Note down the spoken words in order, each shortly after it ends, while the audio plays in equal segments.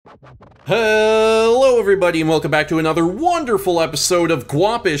Hello everybody and welcome back to another wonderful episode of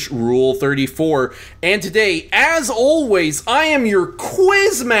Guapish Rule 34. And today, as always, I am your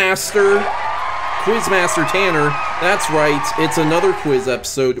Quizmaster Tanner. That's right, it's another quiz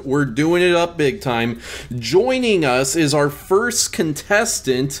episode. We're doing it up big time. Joining us is our first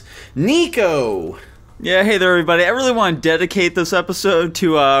contestant, Nico. Yeah, hey there everybody. I really want to dedicate this episode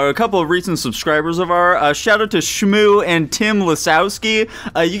to a couple of recent subscribers of ours. Shout out to Shmoo and Tim Lisowski.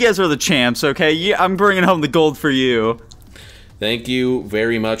 You guys are the champs, okay? I'm bringing home the gold for you. Thank you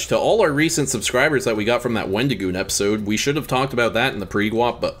very much to all our recent subscribers that we got from that Wendigoon episode. We should have talked about that in the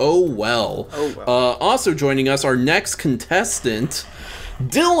pre-guap, but oh well. Also joining us, our next contestant,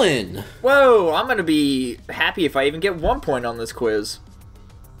 Dylan. Whoa, I'm gonna be happy if I even get 1 point on this quiz.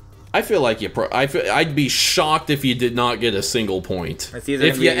 I feel like I'd be shocked if you did not get a single point. If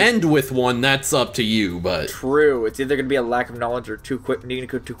you end with one, that's up to you, but... True. It's either going to be a lack of knowledge or needing to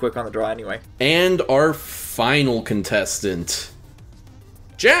go too quick on the draw anyway. And our final contestant,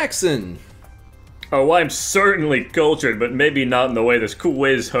 Jackson. Oh, I'm certainly cultured, but maybe not in the way this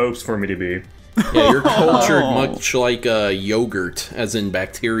quiz hopes for me to be. Yeah, you're cultured much like yogurt, as in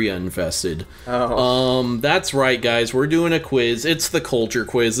bacteria infested. That's right, guys. We're doing a quiz. It's the culture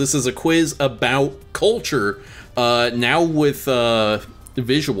quiz. This is a quiz about culture, now with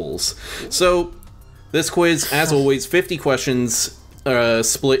visuals. So, this quiz, as always, 50 questions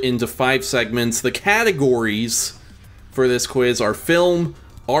split into 5 segments. The categories for this quiz are film,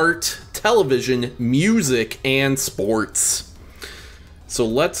 art, television, music, and sports. So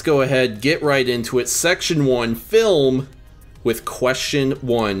let's go ahead, get right into it. Section 1, film, with question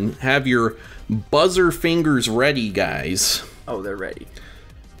 1. Have your buzzer fingers ready, guys. Oh, they're ready.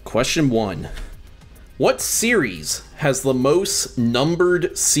 Question 1. What series has the most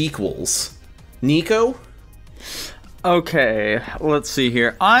numbered sequels? Nico? Okay, let's see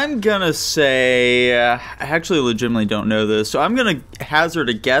here. I'm gonna say... I actually legitimately don't know this, so I'm gonna hazard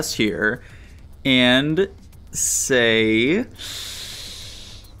a guess here and say...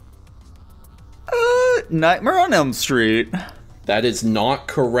 Nightmare on Elm Street. That is not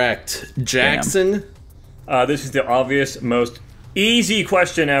correct. Jackson? This is the obvious, most easy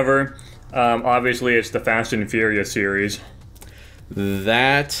question ever. Obviously, it's the Fast and Furious series.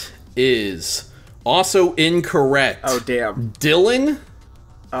 That is also incorrect. Oh, damn. Dylan?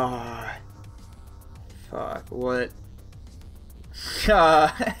 Fuck, what?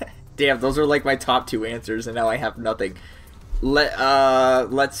 Damn, those are like my top 2 answers, and now I have nothing.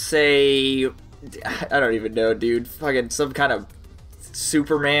 Let's say... I don't even know, dude. Fucking some kind of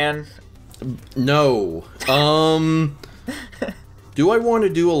Superman. No. Do I want to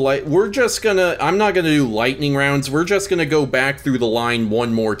do a light... I'm not gonna do lightning rounds. We're just gonna go back through the line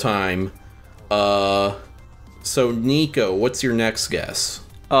one more time. So, Nico, what's your next guess?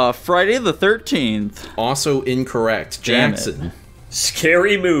 Friday the 13th. Also incorrect. Jackson.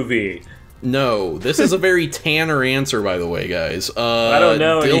 Scary movie. No, this is a very Tanner answer, by the way, guys. I don't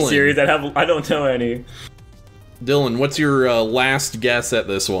know any series that have... I don't know any. Dylan, what's your last guess at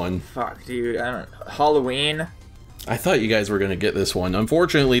this one? Fuck, dude. I don't know. Halloween? I thought you guys were going to get this one.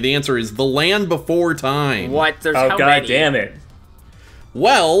 Unfortunately, the answer is The Land Before Time. What? There's how God many? Damn it.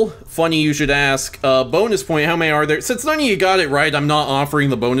 Well, funny you should ask. Bonus point, how many are there? Since none of you got it right, I'm not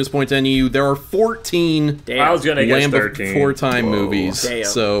offering the bonus point to any of you. There are 14 I was gonna guess Land 13. Before Time movies. Damn.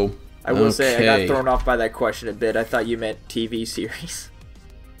 So... I will say I got thrown off by that question a bit. I thought you meant TV series.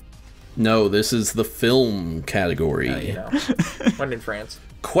 No, this is the film category. You know, when in France.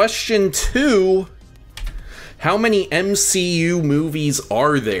 Question 2. How many MCU movies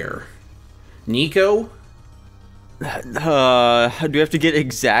are there? Nico? Do we have to get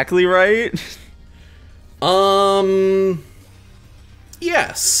exactly right?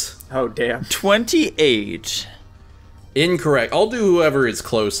 Yes. Oh, damn. 28. Incorrect. I'll do whoever is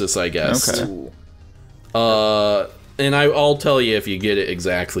closest, I guess. Okay. And I'll tell you if you get it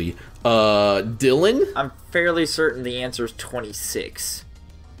exactly. Dylan? I'm fairly certain the answer is 26.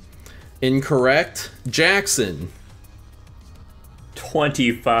 Incorrect. Jackson?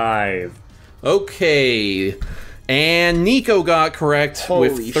 25. Okay. And Nico got correct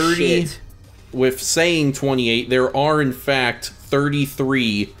with Holy 30. shit. With saying 28, there are in fact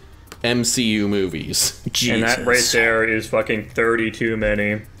 33 MCU movies. Jesus. And that right there is fucking 30 too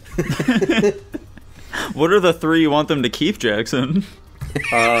many. What are the 3 you want them to keep, Jackson?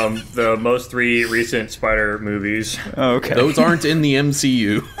 The most 3 recent Spider movies. Oh, okay. Those aren't in the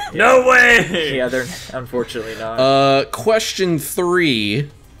MCU. No way! Yeah, they're unfortunately not. Question 3.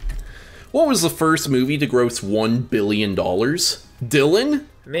 What was the first movie to gross $1 billion? Dylan?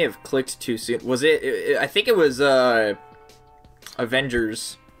 It may have clicked too soon. Was it I think it was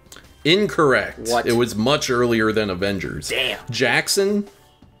Avengers. Incorrect. What? It was much earlier than Avengers. Damn. Jackson?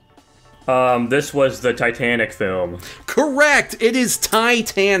 This was the Titanic film. Correct! It is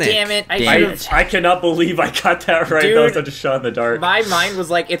Titanic. Damn it. I cannot believe I got that right. Dude, That was such a shot in the dark. My mind was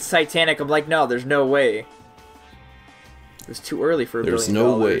like, it's Titanic. I'm like, no, there's no way. It was too early for $1 billion. There's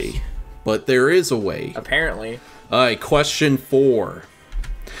no way. But there is a way. Apparently. Alright, question 4.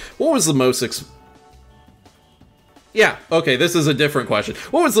 What was the most Yeah, okay, this is a different question.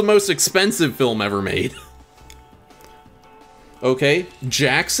 What was the most expensive film ever made? Okay,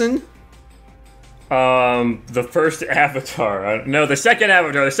 Jackson? The first Avatar. No, the second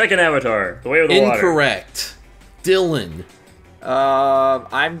Avatar. The second Avatar. The Way of the Water. Incorrect. Dylan?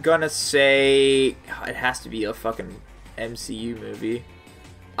 I'm gonna say... It has to be a fucking MCU movie.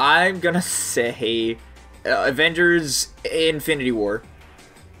 I'm gonna say... Avengers Infinity War.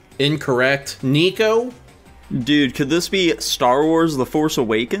 Incorrect. Nico? Dude, could this be Star Wars The Force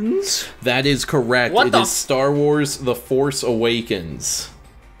Awakens? That is correct. What It the is Star Wars The Force Awakens.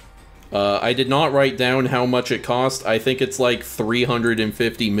 I did not write down how much it cost. I think it's like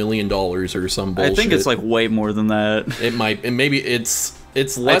 $350 million or some bullshit. I think it's like way more than that. It might, and maybe it's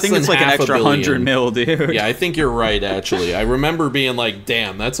less than I think it's like an extra $100 million, dude. Yeah, I think you're right, actually. I remember being like,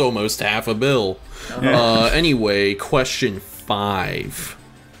 damn, that's almost $500 million. Anyway, question 5.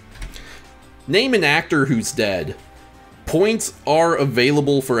 Name an actor who's dead. Points are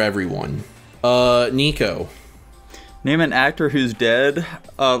available for everyone. Nico. Name an actor who's dead.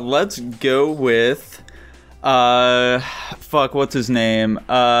 Let's go with... fuck, what's his name?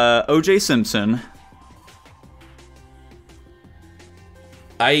 O.J. Simpson.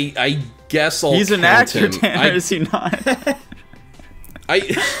 I guess I'll He's an count actor, him. Tanner, is he not?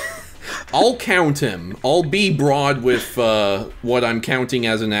 I'll count him. I'll be broad with what I'm counting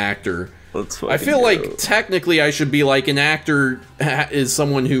as an actor. I feel like technically I should be like an actor is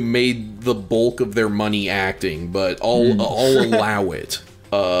someone who made the bulk of their money acting, but I'll allow it.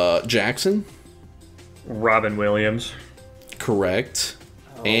 Jackson? Robin Williams. Correct.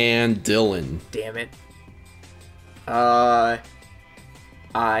 And Dylan. Damn it.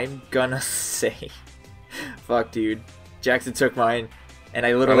 I'm gonna say... Fuck, dude. Jackson took mine, and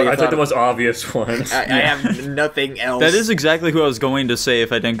I literally I took the most obvious one. I have nothing else. That is exactly who I was going to say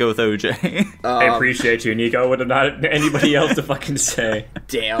if I didn't go with OJ. I appreciate you, Nico. I would have not anybody else to fucking say.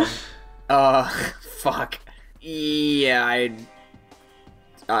 Damn. Fuck. Yeah,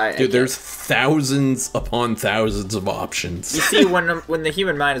 Dude, there's thousands upon thousands of options. You see, when the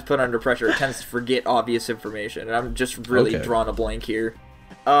human mind is put under pressure, it tends to forget obvious information, and I'm just really drawing a blank here.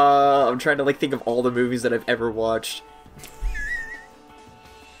 I'm trying to, like, think of all the movies that I've ever watched.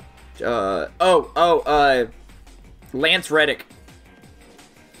 Lance Reddick.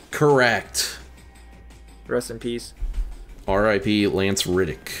 Correct. Rest in peace. R.I.P. Lance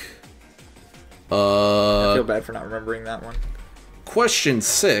Reddick. I feel bad for not remembering that one. Question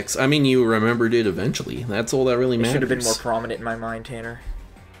 6. I mean, you remembered it eventually. That's all that really matters. It should have been more prominent in my mind, Tanner.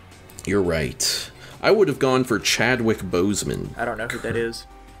 You're right. I would have gone for Chadwick Boseman. I don't know who that is.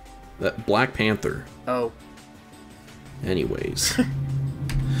 That Black Panther. Oh. Anyways.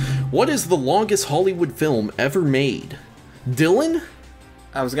 What is the longest Hollywood film ever made? Dylan?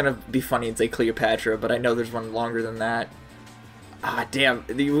 I was gonna be funny and say Cleopatra, but I know there's one longer than that. Ah, damn.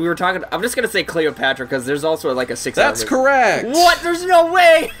 We were talking... I'm just gonna say Cleopatra, because there's also, like, a 6-hour That's correct! What? There's no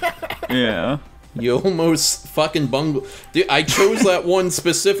way! Yeah. You almost fucking bungled... Dude, I chose that one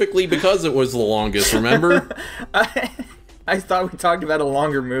specifically because it was the longest, remember? I thought we talked about a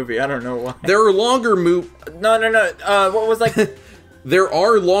longer movie. I don't know why. There are longer No. What was, like... There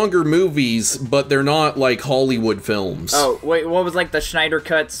are longer movies, but they're not, like, Hollywood films. Oh, wait, what was, like, the Schneider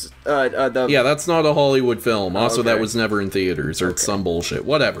Cuts, Yeah, that's not a Hollywood film. Also, okay. that was never in theaters, or some bullshit.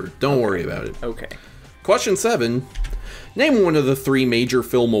 Whatever. Don't worry about it. Okay. Question 7. Name one of the 3 major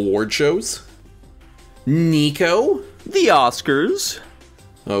film award shows. Nico? The Oscars.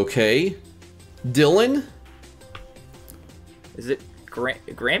 Okay. Dylan? Is it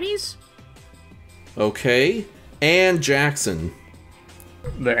Grammys? Okay. And Jackson?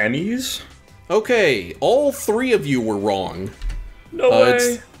 The Emmys? Okay, all 3 of you were wrong. No way.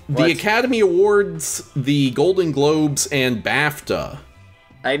 It's the Academy Awards, the Golden Globes, and BAFTA.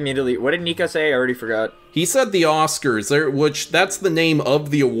 I immediately... What did Nico say? I already forgot. He said the Oscars, which that's the name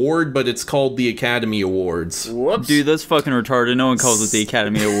of the award, but it's called the Academy Awards. Whoops. Dude, that's fucking retarded. No one calls it the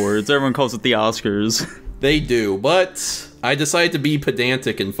Academy Awards. Everyone calls it the Oscars. They do, but I decided to be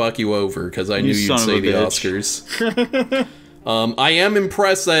pedantic and fuck you over because I knew you'd say the Oscars. I am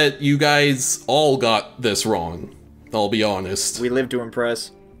impressed that you guys all got this wrong. I'll be honest. We live to impress.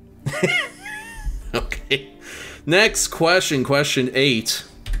 Okay. Next question, question 8.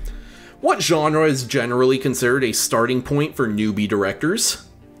 What genre is generally considered a starting point for newbie directors?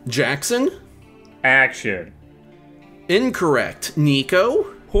 Jackson? Action. Incorrect.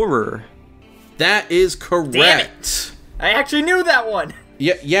 Nico? Horror. That is correct. I actually knew that one.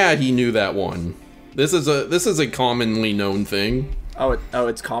 Yeah, he knew that one. This is a commonly known thing. Oh,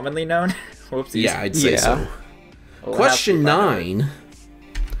 it's commonly known? Whoopsies. Yeah, I'd say so. Well, Question we'll have to find 9.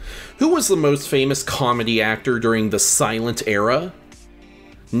 Who was the most famous comedy actor during the silent era?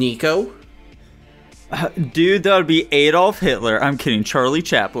 Nico? Dude, that would be Adolf Hitler. I'm kidding. Charlie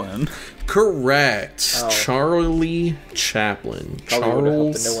Chaplin. Correct. Oh. Charlie Chaplin. Probably would have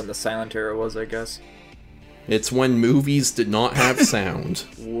helped to know Charles. when the silent era was, I guess. It's when movies did not have sound.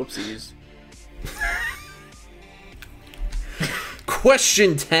 Whoopsies.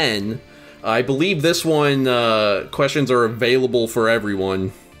 Question 10. I believe this one, questions are available for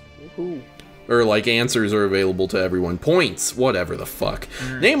everyone. Woohoo. Or, like, answers are available to everyone. Points, whatever the fuck.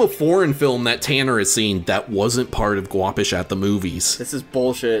 Name a foreign film that Tanner has seen that wasn't part of Guapish at the movies. This is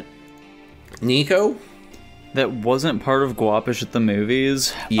bullshit. Nico? That wasn't part of Guapish at the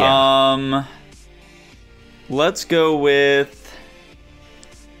movies. Yeah. Let's go with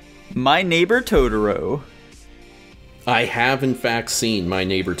My Neighbor Totoro. I have, in fact, seen My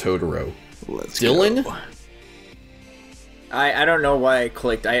Neighbor Totoro. Let's Dylan? go. I don't know why I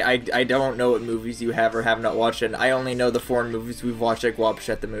clicked. I don't know what movies you have or have not watched, and I only know the foreign movies we've watched at Guapish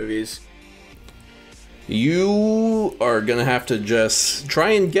at the movies. You are gonna have to just try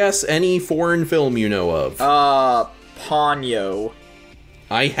and guess any foreign film you know of. Ponyo.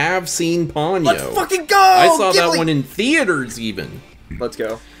 I have seen Ponyo. Let's fucking go! I saw that Ghibli! one in theaters, even. Let's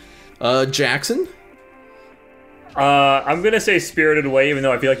go. Jackson? I'm gonna say Spirited Away, even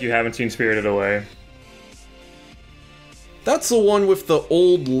though I feel like you haven't seen Spirited Away. That's the one with the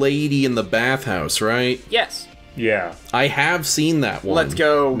old lady in the bathhouse, right? Yes. Yeah. I have seen that one. Let's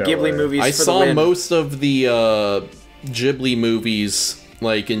go. No Ghibli way. movies I for the saw win. most of the Ghibli movies,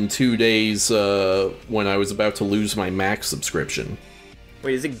 like, in 2 days when I was about to lose my Mac subscription.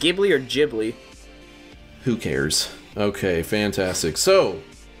 Wait, is it Ghibli or Ghibli? Who cares? Okay, fantastic. So,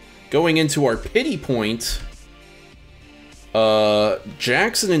 going into our pity point,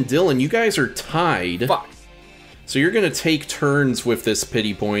 Jackson and Dylan, you guys are tied. Fuck. So you're going to take turns with this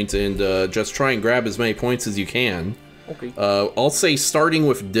pity point and just try and grab as many points as you can. Okay. I'll say starting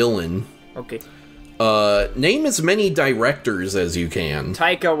with Dylan. Okay. Name as many directors as you can.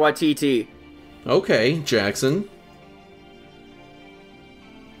 Taika Waititi. Okay, Jackson.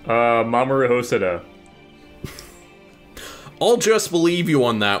 Mamoru Hosoda. I'll just believe you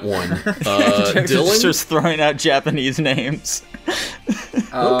on that one. Dylan? Just throwing out Japanese names.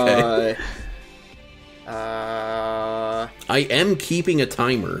 Okay. I am keeping a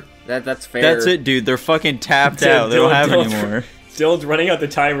timer. That's fair. That's it, dude. They're fucking tapped Dude, out. They don't have Dylan- anymore. Dylan's running out the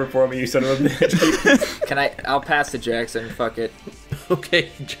timer for me, you son of a bitch. I'll pass to Jackson. Fuck it. Okay,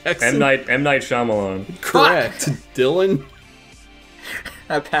 Jackson. M. Night Shyamalan. Correct. Dylan?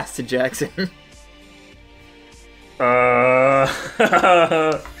 I pass to Jackson.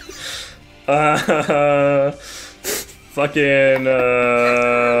 Fucking,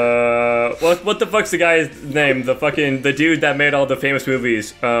 what the fuck's the guy's name? The dude that made all the famous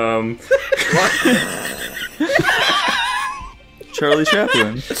movies. Charlie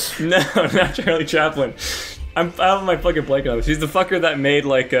Chaplin. No, not Charlie Chaplin. I'm out of my fucking blank on this. He's the fucker that made,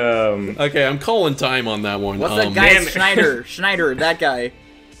 like, Okay, I'm calling time on that one. What's that guy? damn it. Schneider, that guy.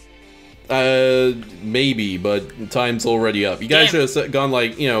 Maybe, but time's already up. You guys Damn. should have gone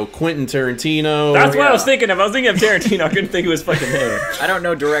like, Quentin Tarantino, That's what I was yeah. thinking of. I was thinking of Tarantino. I couldn't think of his fucking name. I don't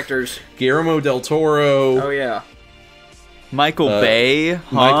know directors. Guillermo del Toro, Oh yeah. Michael Bay.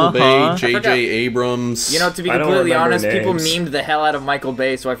 Michael Bay, forgot. J.J. Abrams, You know, to be I don't completely remember honest, people names. memed the hell out of Michael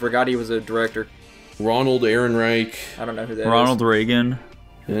Bay, so I forgot he was a director. Ronald Ehrenreich. I don't know who that is. Ronald Reagan.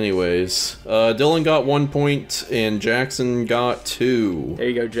 Anyways, Dylan got 1 point and Jackson got 2. There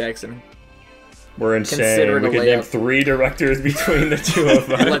you go, Jackson. We're Consider insane. it We a could name layup. 3 directors between the two of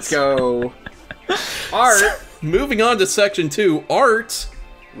us. Let's go. Art. Moving on to section 2, art.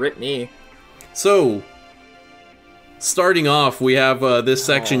 Rip me. So, starting off, we have this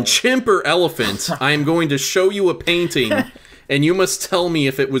section, chimp or elephant. I am going to show you a painting, and you must tell me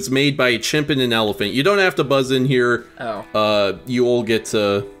if it was made by a chimp and an elephant. You don't have to buzz in here. Oh. You all get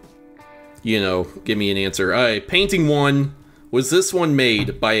to, give me an answer. All right, painting 1. Was this one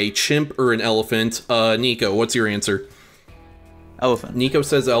made by a chimp or an elephant? Nico, what's your answer? Elephant. Nico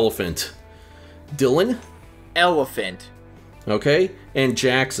says elephant. Dylan? Elephant. Okay. And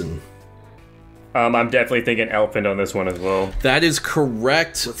Jackson. I'm definitely thinking elephant on this one as well. That is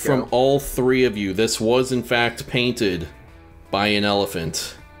correct Let's from go. all 3 of you. This was, in fact, painted by an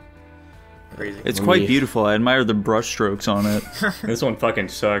elephant. Crazy. It's quite beautiful. I admire the brush strokes on it. This one fucking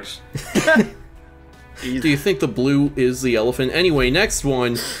sucks. Do you think the blue is the elephant? Anyway, next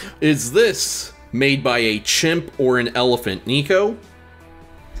one. Is this made by a chimp or an elephant? Nico?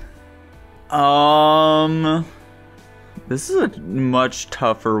 This is a much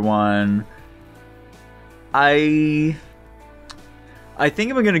tougher one. I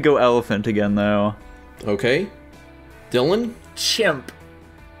think I'm gonna go elephant again, though. Okay. Dylan? Chimp.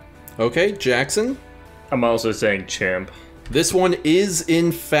 Okay, Jackson? I'm also saying chimp. This one is,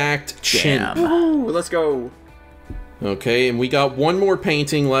 in fact, chimp. Damn. Ooh, let's go. Okay, and we got one more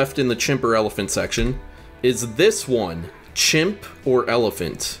painting left in the chimp or elephant section. Is this one chimp or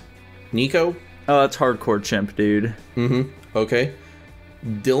elephant? Nico? Oh, that's hardcore chimp, dude. Okay.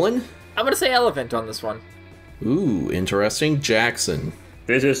 Dylan? I'm gonna say elephant on this one. Ooh, interesting. Jackson?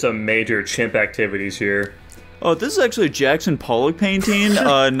 This is some major chimp activities here. Oh, this is actually a Jackson Pollock painting.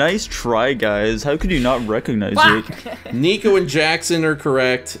 Nice try, guys. How could you not recognize it? Nico and Jackson are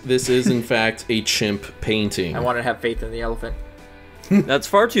correct. This is, in fact, a chimp painting. I want to have faith in the elephant. That's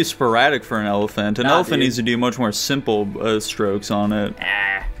far too sporadic for an elephant. An Nah, elephant dude. needs to do much more simple strokes on it.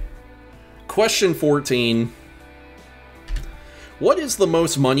 Ah. Question 14. What is the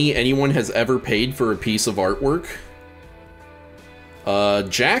most money anyone has ever paid for a piece of artwork?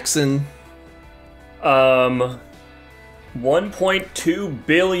 Jackson. 1.2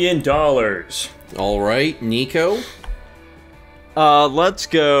 billion dollars. All right, Nico. Let's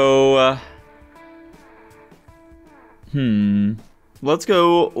go. Let's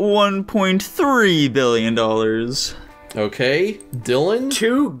go $1.3 billion. Okay, Dylan.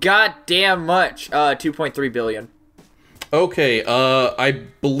 Too goddamn much. 2.3 billion. Okay, I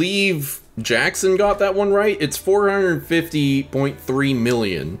believe Jackson got that one right. It's 450.3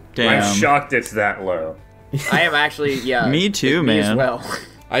 million. Damn. I'm shocked it's that low. I am actually, yeah. Me too, me as man. well.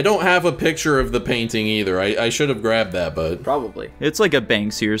 I don't have a picture of the painting either. I should have grabbed that, but... Probably. It's like a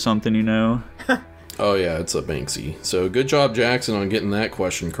Banksy or something, you know? Oh yeah, it's a Banksy. So good job, Jackson, on getting that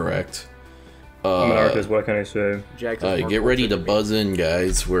question correct. I'm an artist, what can I say? Jackson's more Get ready to cultured than me. buzz in,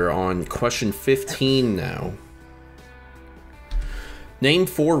 guys. We're on question 15 now. Name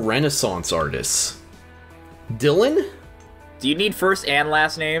 4 Renaissance artists. Dylan? Do you need first and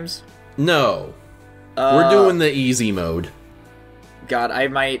last names? No. We're doing the easy mode. God,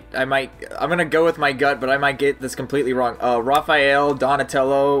 I'm gonna go with my gut, but I might get this completely wrong. Raphael,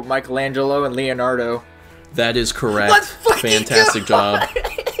 Donatello, Michelangelo, and Leonardo. That is correct. Let's fucking Fantastic go! job.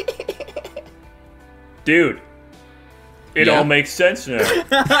 Dude, it Yeah. all makes sense now.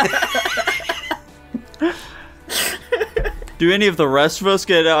 Do any of the rest of us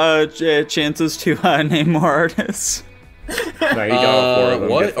get chances to name more artists? No, he got all 4 of them.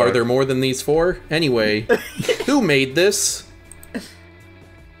 What? Get Are fucked. there more than these 4? Anyway, who made this?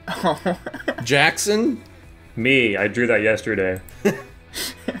 Jackson? Me, I drew that yesterday.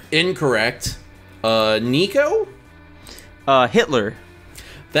 Incorrect. Nico? Hitler.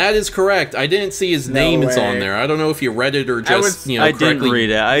 That is correct. I didn't see his name is on way. there. I don't know if you read it or just, I didn't correctly- read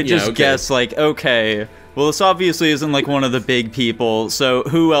it. I Yeah, just okay. guessed, like, okay, well, this obviously isn't, like, one of the big people, so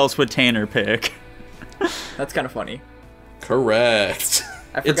who else would Tanner pick? That's kind of funny. Correct.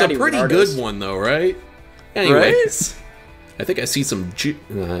 I It's forgot a he was pretty an good artist. one, though, right? Anyways. I think I see some...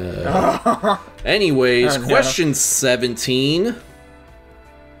 Anyways, Oh, no. question 17.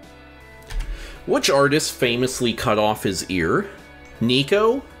 Which artist famously cut off his ear?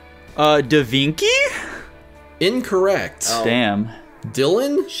 Nico? Da Vinci? Incorrect. Oh. Damn.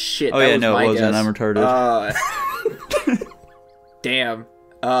 Dylan? Shit. Oh, that yeah, was no, my it wasn't. guess. I'm retarded. Damn.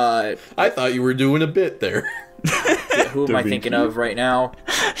 I thought you were doing a bit there. Who am I thinking of right now?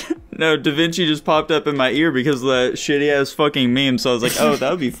 No, Da Vinci just popped up in my ear because of that shitty ass fucking meme, so I was like, oh, that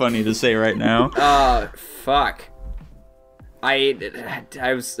would be funny to say right now. Fuck.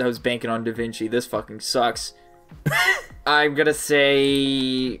 I was banking on Da Vinci. This fucking sucks. I'm gonna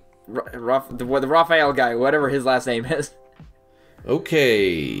say the Raphael guy, whatever his last name is.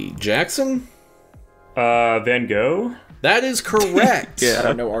 Okay, Jackson? Van Gogh? That is correct. I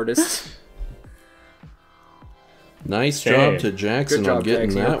don't know artists. Nice Okay. job to Jackson Good job, on getting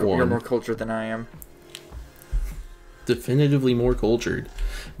Jackson. that You're one. more cultured than I am. Definitively more cultured.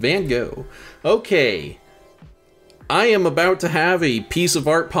 Van Gogh. Okay. I am about to have a piece of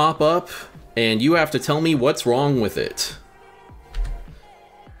art pop up, and you have to tell me what's wrong with it.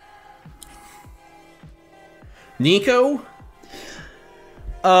 Nico?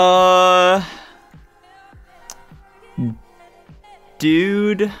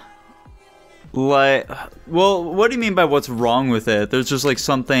 Dude, Like, well, what do you mean by what's wrong with it? There's just like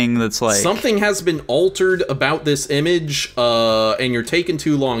something that's like something has been altered about this image, and you're taking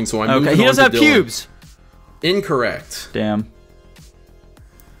too long. So I'm moving on he doesn't have to Dylan. pubes. Incorrect. Damn.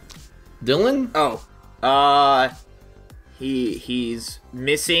 Dylan? Oh, he's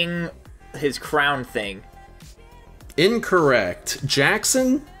missing his crown thing. Incorrect.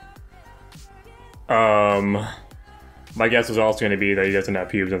 Jackson? My guess was also going to be that he doesn't have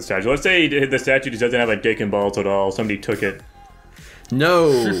pubes on the statue. Let's say the statue just doesn't have like dick and balls at all. Somebody took it.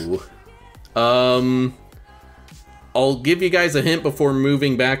 No. I'll give you guys a hint before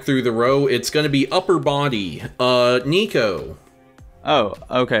moving back through the row. It's going to be upper body. Nico. Oh,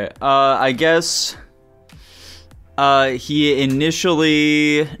 okay. I guess he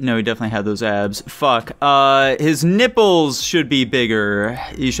initially... No, he definitely had those abs. Fuck. His nipples should be bigger.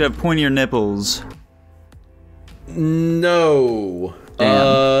 He should have pointier nipples. No.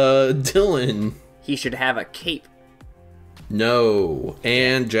 Damn. Dylan. He should have a cape. No.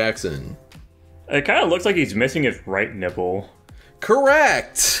 And Jackson. It kind of looks like he's missing his right nipple.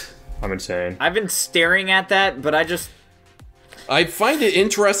 Correct. I'm insane. I've been staring at that, but I find it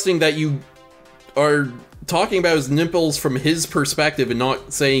interesting that you are talking about his nipples from his perspective and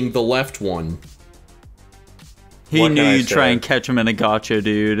not saying the left one. He What knew can I you'd try say? and catch him in a gotcha,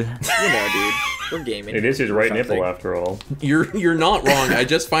 dude. you know, dude, we're gaming. It is his or right something. nipple after all. You're not wrong. I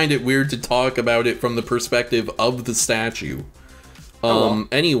just find it weird to talk about it from the perspective of the statue.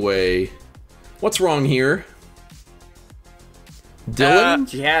 Anyway, what's wrong here? Dylan?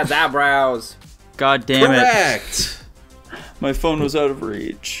 She has eyebrows. God damn it. Correct. My phone was out of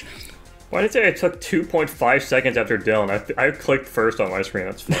reach. Why did it say it took 2.5 seconds after Dylan? I clicked first on my screen.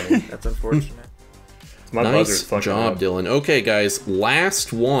 That's funny. That's unfortunate. My buzzer's Nice fucking job, up. Dylan. Okay, guys,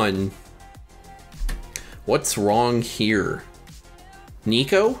 last one. What's wrong here?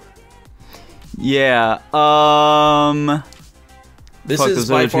 Nico? Yeah, This Fuck, is those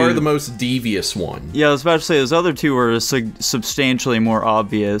by other far two- the most devious one. Yeah, I was about to say, those other two were substantially more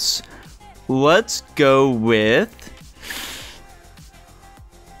obvious. Let's go with...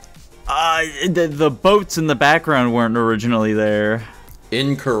 the boats in the background weren't originally there.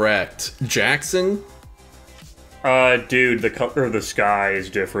 Incorrect. Jackson? Dude, the color of the sky is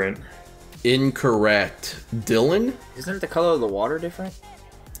different. Incorrect. Dylan? Isn't the color of the water different?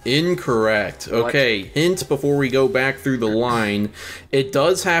 Incorrect. Okay, hint before we go back through the line. It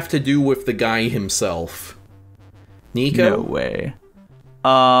does have to do with the guy himself. Nico? No way.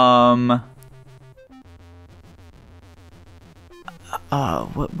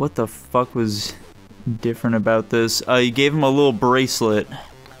 What the fuck was different about this? You gave him a little bracelet.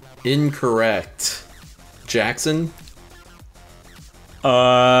 Incorrect. Jackson?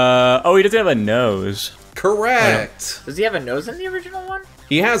 Oh, he doesn't have a nose. Correct. Does he have a nose in the original one?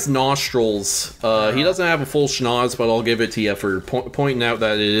 He has nostrils. He doesn't have a full schnoz, but I'll give it to you for pointing out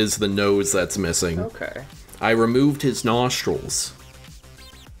that it is the nose that's missing. Okay. I removed his nostrils.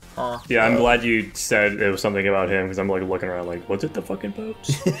 Yeah, I'm glad you said it was something about him, because I'm like looking around like, was it the fucking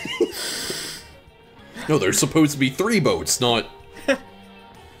boats? No, there's supposed to be 3 boats, not...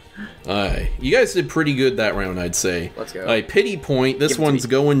 you guys did pretty good that round, I'd say. Let's go. Pity point. This Give it to one's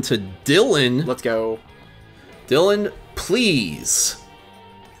me. going to Dylan. Let's go. Dylan, please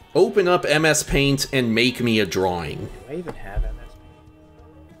open up MS Paint and make me a drawing. Do I even have MS?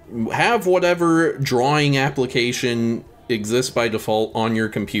 Have whatever drawing application exists by default on your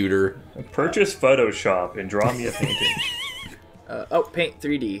computer. Purchase Photoshop and draw me a painting. Oh, Paint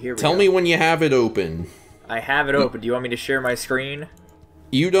 3D. Here we go. Tell me when you have it open. I have it open. Do you want me to share my screen?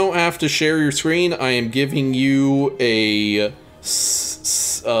 You don't have to share your screen. I am giving you a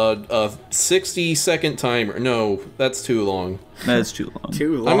 60-second timer. No, that's too long. That's too long.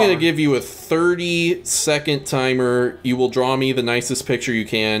 Too long. I'm going to give you a 30-second timer. You will draw me the nicest picture you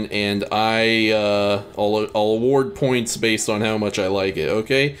can, and I'll award points based on how much I like it,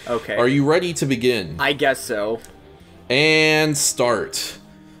 okay? Okay. Are you ready to begin? I guess so. And start.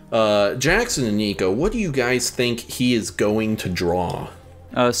 Jackson and Nico, what do you guys think he is going to draw?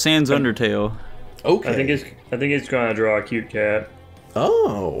 Sans Undertale. Okay. I think he's gonna draw a cute cat.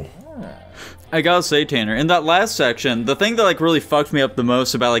 Oh. I gotta say, Tanner, in that last section, the thing that like really fucked me up the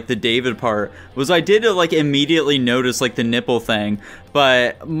most about like the David part was I did like immediately notice like the nipple thing,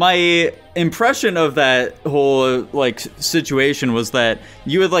 but my impression of that whole like situation was that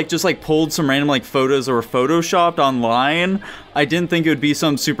you had like just like pulled some random like photos that were photoshopped online. I didn't think it would be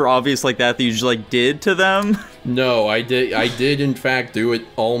something super obvious like that you just like did to them. No, I did in fact do it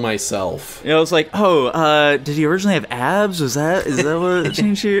all myself. You know, it's like, oh, did he originally have abs? Is that what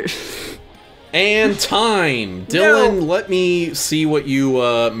changed here? And time. Dylan, let me see what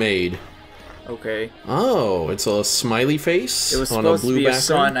you made. Okay. Oh, it's a smiley face It was on a supposed to blue be a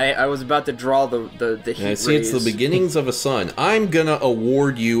background. sun. I was about to draw the heat I see it's rays. the beginnings of a sun. I'm gonna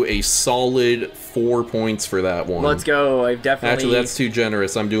award you a solid 4 points for that one. Let's go. I've definitely... Actually, that's too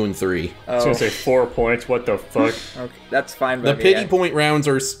generous. I'm doing 3. I was gonna say 4 points. What the fuck? Okay, that's fine by The me. pity point rounds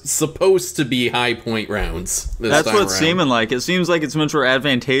are supposed to be high point rounds. That's time what it's around. seeming like. It seems like it's much more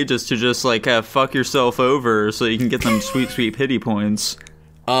advantageous to just like fuck yourself over so you can get them sweet, sweet pity points.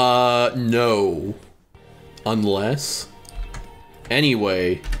 No. Unless.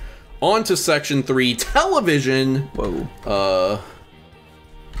 Anyway, on to section 3, television. Whoa. Oh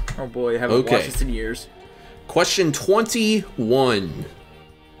boy, I haven't Okay. watched this in years. Question 21.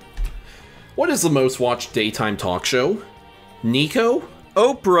 What is the most watched daytime talk show? Nico?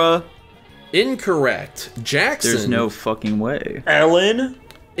 Oprah. Incorrect. Jackson? There's no fucking way. Ellen?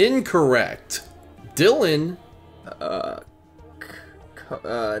 Incorrect. Dylan?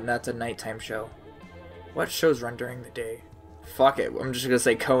 That's a nighttime show. What shows run during the day? Fuck it, I'm just gonna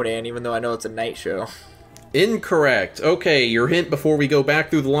say Conan, even though I know it's a night show. Incorrect. Okay, your hint before we go back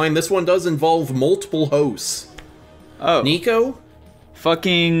through the line. This one does involve multiple hosts. Oh. Nico?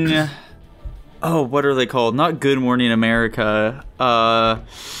 Fucking... Oh, what are they called? Not Good Morning America.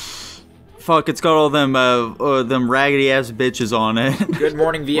 Fuck, it's got all them raggedy ass bitches on it. Good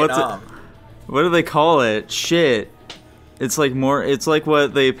Morning Vietnam. What do they call it? Shit. It's like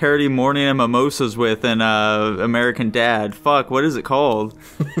what they parody Morning and Mimosas with in American Dad. Fuck, what is it called?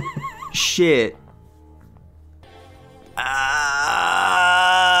 Shit.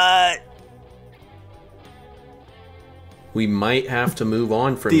 We might have to move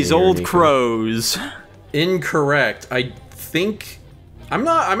on from These here, old Nico. crows. Incorrect. I think... I'm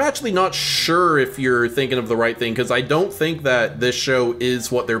actually not sure if you're thinking of the right thing, because I don't think that this show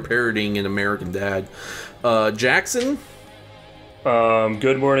is what they're parodying in American Dad. Jackson?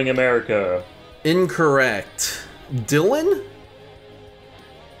 Good Morning America. Incorrect. Dylan?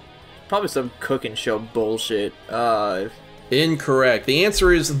 Probably some cooking show bullshit. Incorrect. The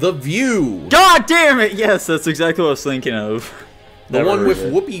answer is The View. God damn it! Yes, that's exactly what I was thinking of. The Never one heard with of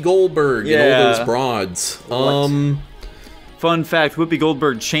it. Whoopi Goldberg and all Yeah. those broads. What? Fun fact, Whoopi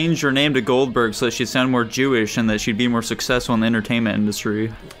Goldberg changed her name to Goldberg so that she'd sound more Jewish and that she'd be more successful in the entertainment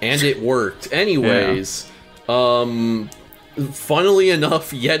industry. And it worked. Anyways, funnily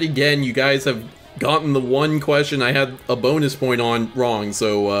enough, yet again, you guys have gotten the one question I had a bonus point on wrong,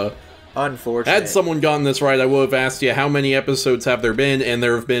 so, Unfortunate. had someone gotten this right, I would have asked you how many episodes have there been, and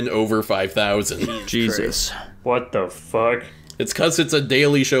there have been over 5,000. Jesus. What the fuck? It's because it's a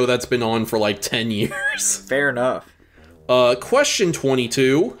daily show that's been on for like 10 years. Fair enough. Question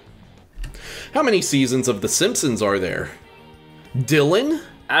 22. How many seasons of The Simpsons are there? Dylan?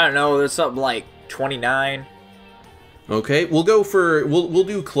 I don't know, there's something like 29. Okay, we'll go for... We'll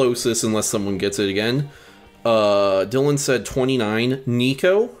do closest unless someone gets it again. Dylan said 29.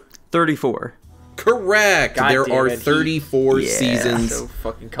 Nico? 34. Correct! God There damn are it, 34 Yeah. seasons So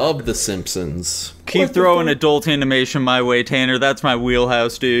fucking of confident. The Simpsons. Keep throwing adult animation my way, Tanner. That's my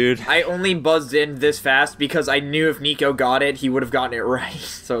wheelhouse, dude. I only buzzed in this fast because I knew if Nico got it, he would have gotten it right.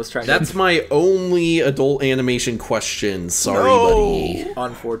 So I was trying That's my only adult animation question. Sorry, buddy. to...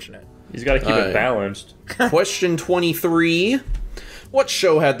 Unfortunate. He's got to keep it balanced. Question 23. What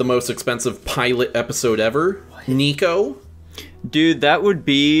show had the most expensive pilot episode ever? Nico? Dude, that would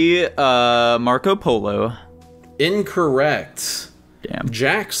be Marco Polo. Incorrect. Damn.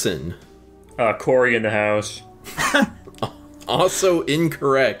 Jackson? Corey in the house. Also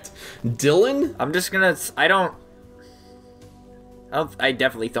incorrect. Dylan? I'm just gonna... I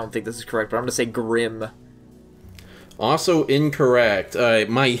definitely don't think this is correct, but I'm gonna say Grimm. Also incorrect.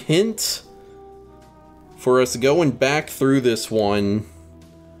 My hint for us going back through this one.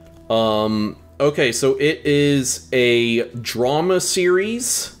 Okay, so it is a drama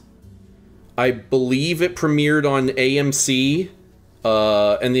series. I believe it premiered on AMC.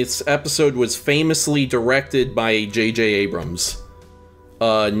 And this episode was famously directed by J.J. Abrams.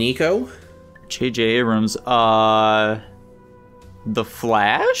 Nico? J.J. Abrams. The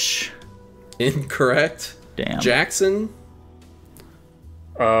Flash? Incorrect. Damn. Jackson?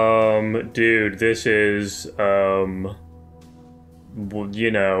 Dude, this is,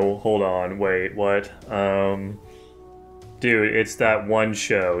 you know, hold on, wait, what? Dude, it's that one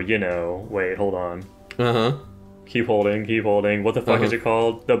show, you know, wait, hold on. Uh-huh. Keep holding. What the fuck is it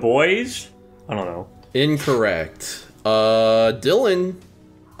called? The Boys? I don't know. Incorrect. Dylan?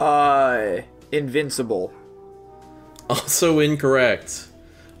 Invincible. Also incorrect.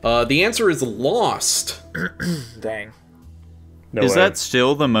 The answer is Lost. Dang. No Is way. that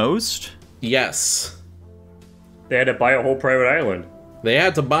still the most? Yes. They had to buy a whole private island. They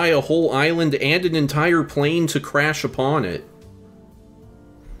had to buy a whole island and an entire plane to crash upon it.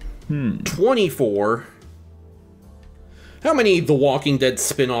 24. How many The Walking Dead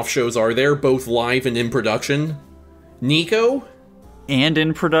spin-off shows are there, both live and in production? Nico? And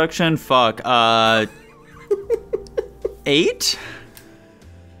in production? Fuck. 8?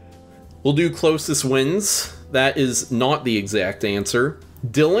 We'll do closest wins. That is not the exact answer.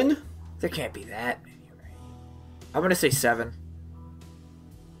 Dylan? There can't be that many, right? I'm gonna say 7.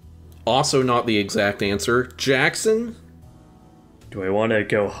 Also not the exact answer. Jackson? Do I want to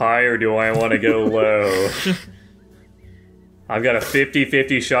go high or do I want to go low? I've got a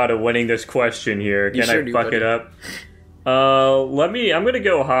 50-50 shot of winning this question here. Can I fuck it up? I'm gonna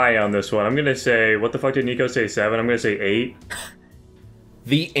go high on this one. I'm gonna say, what the fuck did Nico say, 7? I'm gonna say 8.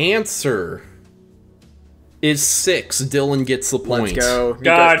 The answer is 6. Dylan gets the point. Let's go. Nico.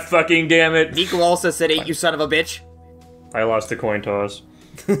 God fucking damn it. Nico also said 8, you son of a bitch. I lost the coin toss.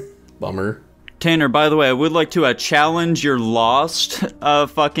 Bummer. Tanner, by the way, I would like to challenge your lost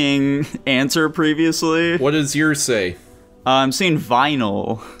fucking answer previously. What does yours say? I'm seeing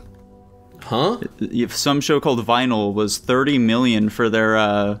Vinyl. Huh? Some show called Vinyl was $30 million for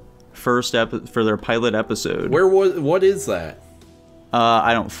their for their pilot episode. What is that?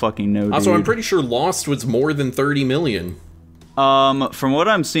 I don't fucking know. Also, dude. I'm pretty sure Lost was more than 30 million. From what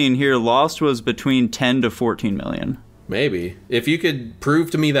I'm seeing here, Lost was between 10 to 14 million. Maybe. If you could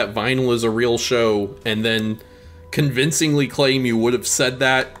prove to me that Vinyl is a real show and then convincingly claim you would have said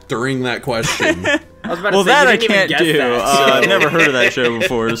that during that question. I was about to Well, say, that you I didn't even can't guess do. that, so- I've never heard of that show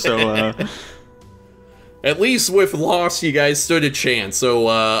before, so... At least with Lost, you guys stood a chance, so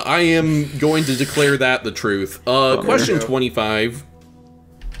I am going to declare that the truth. Question 25.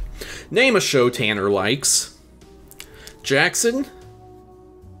 Name a show Tanner likes. Jackson?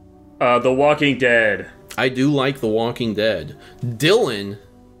 The Walking Dead. I do like The Walking Dead. Dylan?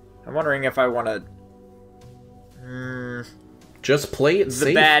 I'm wondering if I want to... Just play it safe,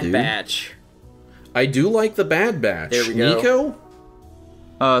 The Bad dude. Batch. I do like The Bad Batch. There we go.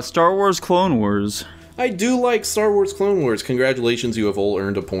 Nico? Star Wars Clone Wars. I do like Star Wars Clone Wars. Congratulations, you have all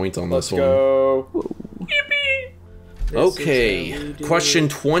earned a point on Let's this one. go. Okay, question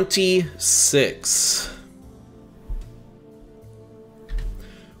 26.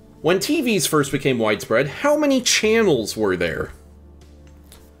 When TVs first became widespread, how many channels were there?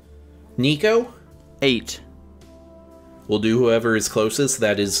 Nico? 8. We'll do whoever is closest.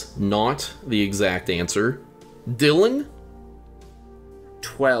 That is not the exact answer. Dylan?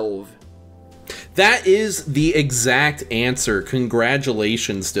 12. That is the exact answer.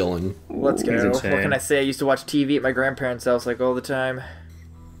 Congratulations, Dylan. Let's go. He's What insane. can I say? I used to watch TV at my grandparents' house like all the time.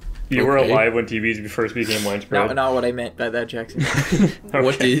 You were Okay. alive when TVs first became widespread. Not what I meant by that, Jackson.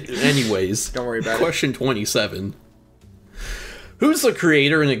 Anyways, Don't worry about it. question 27. Who's the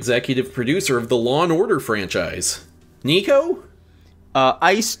creator and executive producer of the Law & Order franchise? Nico?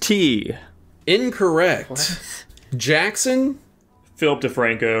 Ice-T. Incorrect. Jackson? Philip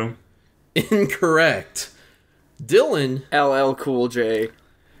DeFranco. Incorrect. Dylan? LL Cool J.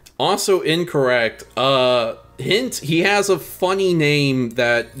 Also incorrect. Hint, he has a funny name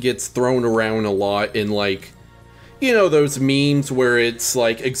that gets thrown around a lot in, like, you know, those memes where it's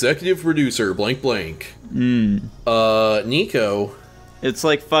like executive producer blank blank. Nico? It's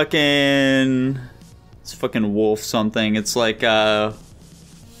like fucking... It's fucking Wolf something. It's like,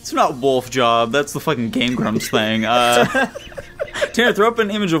 It's not Wolf Job. That's the fucking Game Grumps thing. Tanner, throw up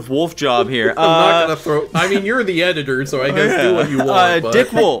an image of Wolf Job here. I'm not gonna throw... I mean, you're the editor, so I guess do what you want, but...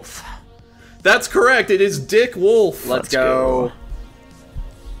 Dick Wolf. That's correct, it is Dick Wolf. Let's go.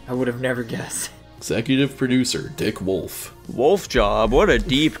 I would have never guessed. Executive producer, Dick Wolf. Wolf Job. What a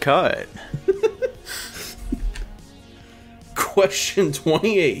deep cut. Question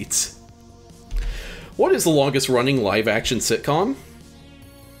 28. What is the longest running live action sitcom?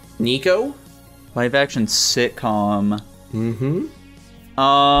 Nico? Live action sitcom. Mm-hmm.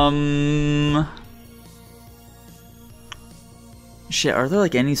 Shit, are there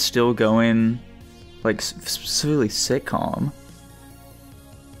like any still going, like specifically sitcom?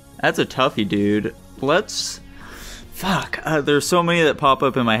 That's a toughie, dude. Fuck, there's so many that pop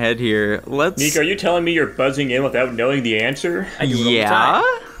up in my head here. Nico, are you telling me you're buzzing in without knowing the answer? I do it all the Yeah?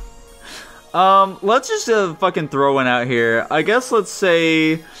 time. Let's just fucking throw one out here. I guess let's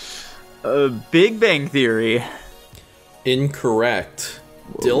say, Big Bang Theory. Incorrect.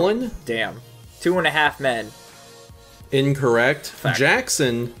 Dylan? Damn. 2.5 Men. Incorrect. Fact.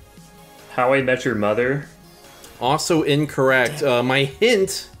 Jackson? How I Met Your Mother. Also incorrect. My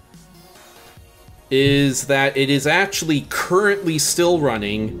hint is that it is actually currently still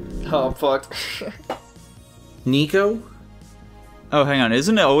running. Oh, I'm fucked. Nico? Oh, hang on.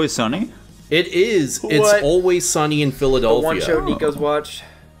 Isn't it Always Sunny? It is. What? It's Always Sunny in The Philadelphia. one show Nico's watched.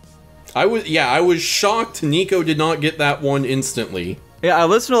 I was shocked Nico did not get that one instantly. Yeah, I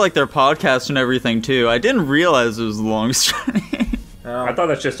listened to like their podcast and everything too. I didn't realize it was The Longest Running. Oh, I thought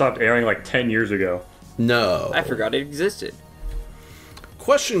that just stopped airing like 10 years ago. No. I forgot it existed.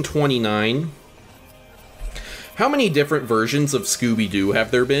 Question 29. How many different versions of Scooby-Doo have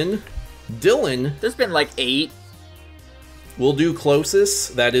there been? Dylan There's been like 8. will do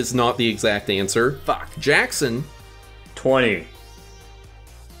closest. That is not the exact answer. Fuck. Jackson, 20.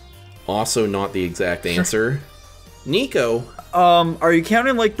 also not the exact answer. Nico, Are you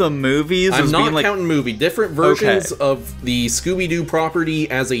counting like the movies? I'm as not being, like, counting movie. Different versions Okay. of the Scooby-Doo property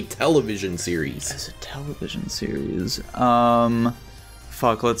as a television series. As a television series.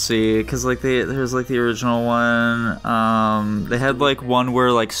 Fuck, let's see. Because, like, there's, like, the original one. They had, like, one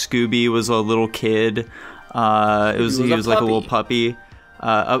where, like, Scooby was a little kid. He was like a little puppy.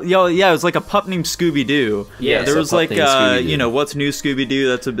 Yeah, it was like a pup named Scooby-Doo. Yeah, there a was pup like, named Scooby-Doo. you know, What's New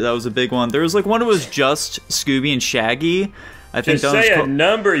Scooby-Doo? That was a big one. There was like one that was just Scooby and Shaggy. I think Just that was say a called-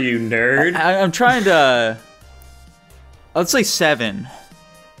 number, you nerd. I'm trying to. Let's say 7.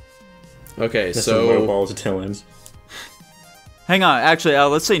 Okay, That's some low so balls to Tillins. Hang on, actually,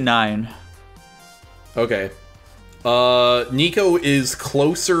 let's say 9. okay. Nico is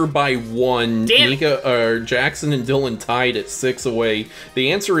closer by 1. Damn it. Jackson and Dylan tied at 6 away.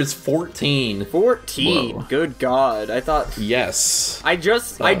 The answer is 14. 14. Whoa. Good God. I thought... Yes. I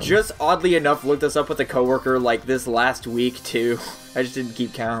just oddly enough looked this up with a coworker like this last week too. I just didn't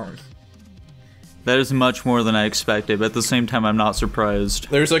keep count. That is much more than I expected, but at the same time, I'm not surprised.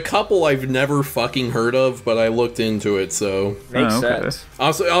 There's a couple I've never fucking heard of, but I looked into it, so... Makes Oh, okay. sense.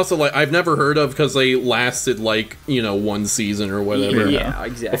 Also, like, I've never heard of because they lasted, like, you know, 1 season or whatever. Yeah,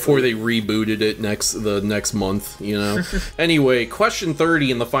 exactly. Before they rebooted it the next month, you know? Anyway, question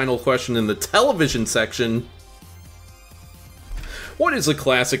 30 and the final question in the television section. What is a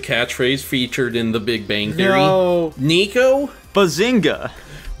classic catchphrase featured in The Big Bang Theory? No. Nico? Bazinga!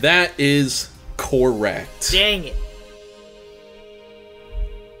 That is correct. Dang it.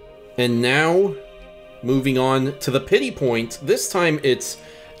 And now, moving on to the pity point. This time it's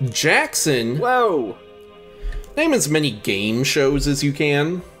Jackson. Whoa. Name as many game shows as you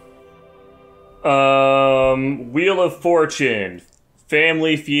can. Wheel of Fortune,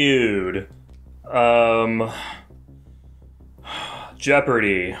 Family Feud,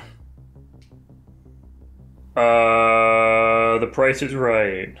 Jeopardy, The Price is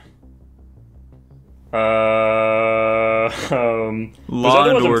Right. Law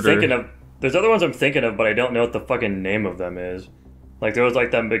and Order. There's other ones I'm thinking of, but I don't know what the fucking name of them is. Like there was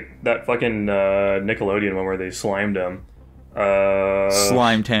like that fucking Nickelodeon one where they slimed him.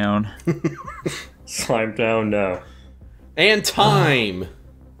 Slime Town. Slime Town, no. And time.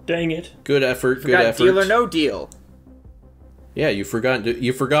 Dang it. Good effort. Good Got effort. Deal or No Deal. Yeah, you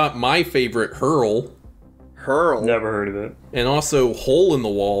forgot my favorite Hurl, Hurl. Never heard of it. and also Hole in the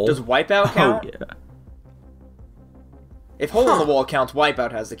Wall. Does Wipeout Oh, count? yeah. If Hole in the Wall counts,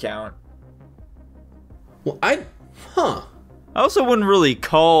 Wipeout has to count. Well, I also wouldn't really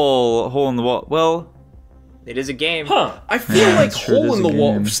call Hole in the Wall. Well, It is a game. I feel Yeah, like it's true, Hole it is in a the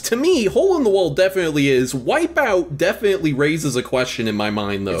Wall. game. To me, Hole in the Wall definitely is. Wipeout definitely raises a question in my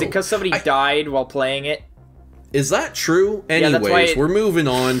mind, though. Is it because somebody died while playing it? Is that true? that's Anyways, why we're moving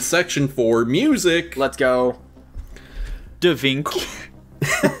on. Section 4, music. Let's go. Da Vinci.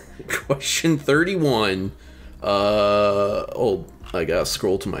 Question 31. I gotta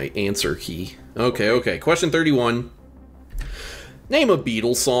scroll to my answer key. Okay. Question 31. Name a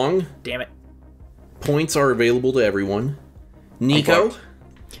Beatles song. Damn it. Points are available to everyone. Nico? fucked.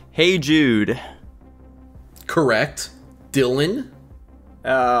 Hey Jude. Correct. Dylan?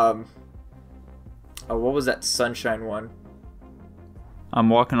 Oh, what was that Sunshine one? I'm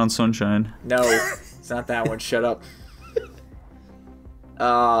walking on sunshine. No, it's not that one. Shut up.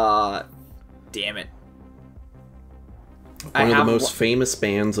 Damn it. One of the most famous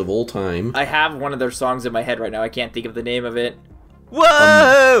bands of all time. I have one of their songs in my head right now. I can't think of the name of it.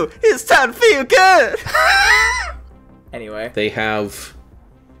 Whoa! It's time to feel good! Anyway. They have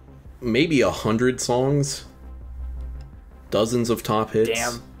maybe 100 songs. Dozens of top hits.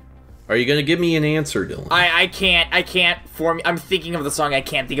 Damn. Are you gonna give me an answer, Dylan? I can't form. I'm thinking of the song. I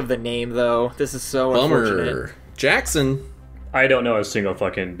can't think of the name though. This is so unfortunate. Bummer. Jackson, I don't know a single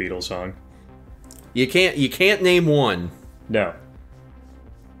fucking Beatles song. you can't name one. No.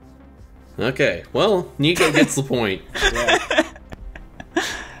 Okay, well, Nico gets the point. Yeah.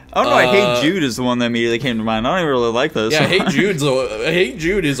 Oh no, Hey Jude is the one that immediately came to mind. I don't even really like this. Yeah, Hey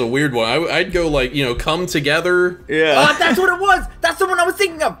Jude is a weird one. I'd go like, Come Together. Yeah. Oh, that's what it was. That's the one I was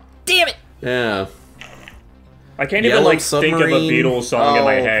thinking of. Damn it. Yeah. I can't even think of a Beatles song in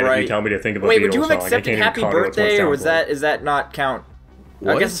my head if you tell me to think of a Beatles song. Wait, would you have accepted Happy Birthday, or is that not count?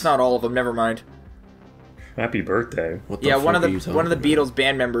 What? I guess it's not all of them. Never mind. Happy Birthday. What the fuck one of the about? Beatles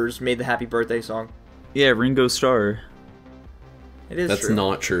band members made the Happy Birthday song. Yeah, Ringo Starr. It is That's true.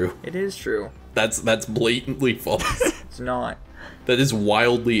 not true. It is true. That's blatantly false. It's not. That is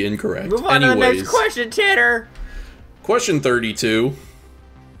wildly incorrect. Move on to the next question, Tanner. Question 32.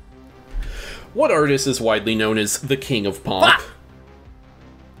 What artist is widely known as the King of Pop? Fuck!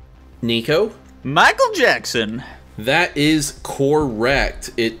 Nico? Michael Jackson. That is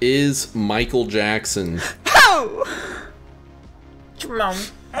correct. It is Michael Jackson. Oh! Shimon.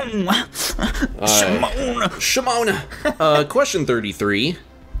 Shimona. Question 33.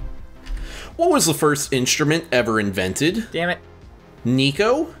 What was the first instrument ever invented? Damn it.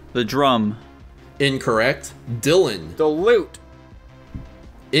 Nico? The drum. Incorrect. Dylan? The lute.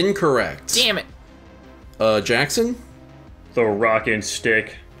 Incorrect. Damn it. Jackson? The rockin'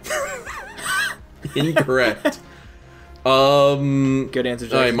 stick. Incorrect. Good answer,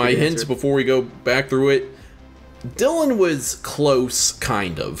 Jackson. Alright, my Good hints answer. before we go back through it. Dylan was close,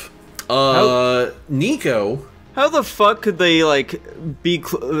 kind of. Nico. How the fuck could they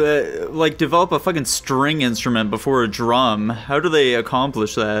develop a fucking string instrument before a drum? How do they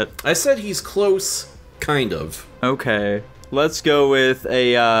accomplish that? I said he's close, kind of. Okay, let's go with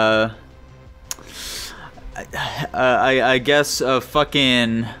a I guess a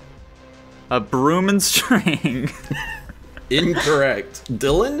broom and string. Incorrect.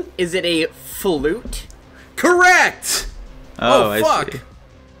 Dylan? Is it a flute? Correct! Oh, fuck. I see.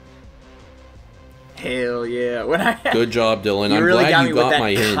 Hell yeah. When Good job, Dylan. You I'm really glad got you me with got that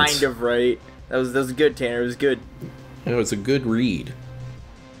my hint. kind of right. That was good, Tanner. It was good. It was a good read.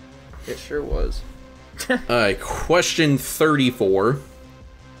 It sure was. Alright, question 34.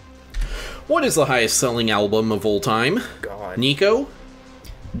 What is the highest selling album of all time? God. Nico?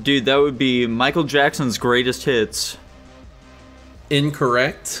 Dude, that would be Michael Jackson's Greatest Hits.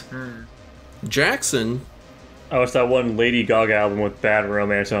 Incorrect. Jackson? Oh, it's that one Lady Gaga album with Bad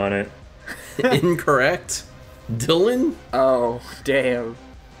Romance on it. Incorrect. Dylan? Oh, damn.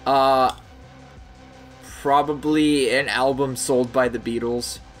 Probably an album sold by the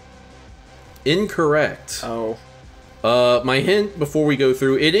Beatles. Incorrect. Oh, My hint before we go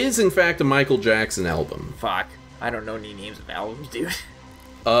through, it is in fact a Michael Jackson album. fuck. I don't know any names of albums, dude.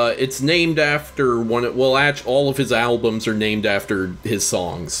 It's named after all of his albums are named after his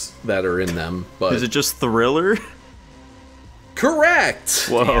songs that are in them, but... Is it just Thriller? Correct!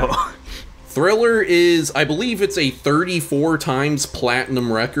 Whoa. Damn. Thriller is, I believe it's a 34 times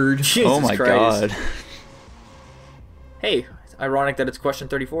platinum record. Jesus Oh my Christ. god. Hey, it's ironic that it's question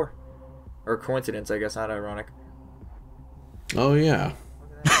 34. Or coincidence, I guess, not ironic. Oh yeah.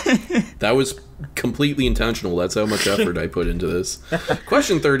 That was completely intentional. That's how much effort I put into this.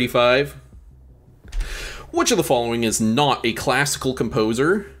 Question 35. Which of the following is not a classical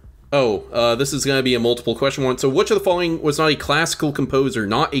composer? This is going to be a multiple question one. So which of the following was not a classical composer?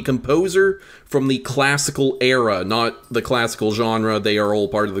 Not a composer from the classical era, not the classical genre. They are all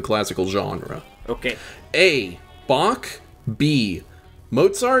part of the classical genre. Okay. A. Bach, B.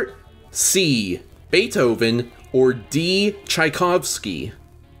 Mozart, C. Beethoven, or D. Tchaikovsky?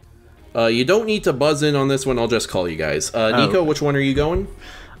 You don't need to buzz in on this one, I'll just call you guys. Nico, which one are you going?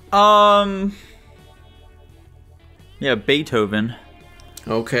 Yeah, Beethoven.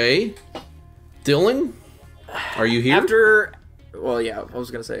 Okay. Dylan? Are you here? Well, yeah, I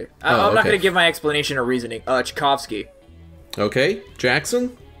was gonna say. I'm not okay. gonna give my explanation or reasoning. Tchaikovsky. Okay.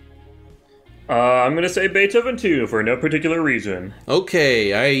 Jackson? I'm gonna say Beethoven too, for no particular reason.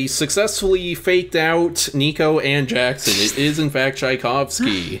 Okay, I successfully faked out Nico and Jackson. It is, in fact,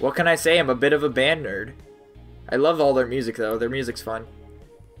 Tchaikovsky. What can I say? I'm a bit of a band nerd. I love all their music, though. Their music's fun.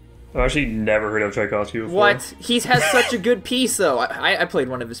 I've actually never heard of Tchaikovsky before. What? He has such a good piece, though. I played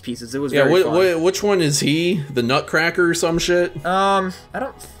one of his pieces. It was very fun. Which one is he? The Nutcracker or some shit? I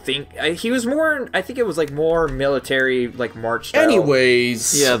don't think... he was more... I think it was, like, more military, like, march style.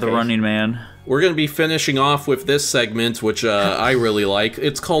 Anyways. Yeah, the Running Man. We're going to be finishing off with this segment, which I really like.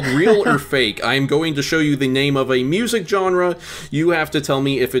 It's called Real or Fake. I'm going to show you the name of a music genre. You have to tell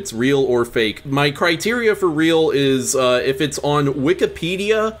me if it's real or fake. My criteria for real is if it's on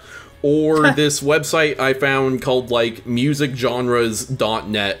Wikipedia or this website I found called, like,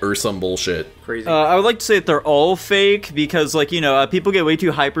 musicgenres.net or some bullshit. Crazy. I would like to say that they're all fake because, like, you know, people get way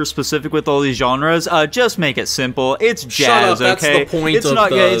too hyper-specific with all these genres. Just make it simple. It's jazz, Shut up, that's okay? the point it's of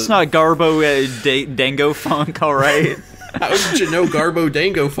not, the... It's not Garbo Dango Funk, all right? How did you know Garbo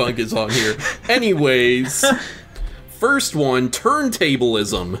Dango Funk is on here? Anyways, first one,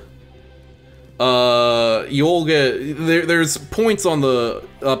 turntablism. You'll get there's points on the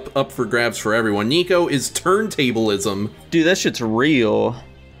up for grabs for everyone. Nico, is turntablism. Dude, that shit's real.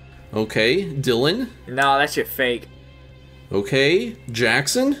 Okay, Dylan. No, that shit fake. Okay,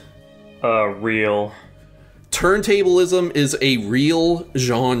 Jackson. Real. Turntablism is a real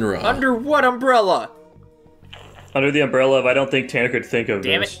genre. Under what umbrella? Under the umbrella of I don't think Tanner could think of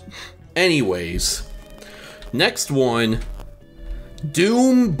Damn this. it. Anyways, next one,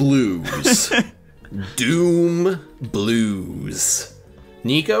 Doom Blues. Doom Blues.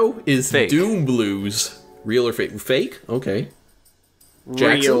 Nico, is fake. Doom Blues real or fake? Fake? Okay.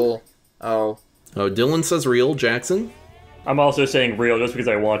 Jackson? Real. Oh. Oh, Dylan says real. Jackson? I'm also saying real just because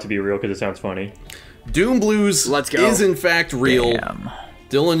I want it to be real because it sounds funny. Doom Blues Let's go. is in fact real. Damn.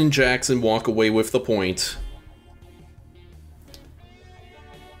 Dylan and Jackson walk away with the point.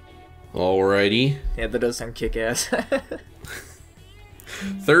 Alrighty. Yeah, that does sound kick-ass.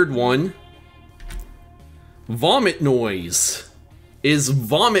 Third one. Vomit noise. Is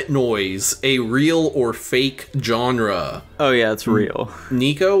vomit noise a real or fake genre? Oh, yeah, it's real.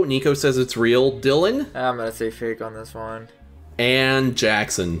 Nico? Nico says it's real. Dylan? I'm gonna say fake on this one. And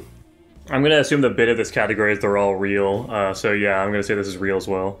Jackson. I'm going to assume the bit of this category is they're all real. So yeah, I'm going to say this is real as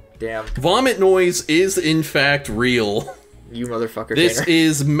well. Damn. Vomit noise is in fact real. You motherfucker, This Tanner.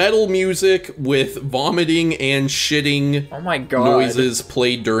 is metal music with vomiting and shitting Oh my god. noises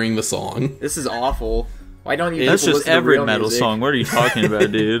played during the song. This is awful. Why don't you That's people just listen to every real metal music? song. What are you talking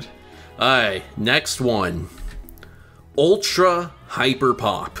about, dude? Alright, next one. Ultra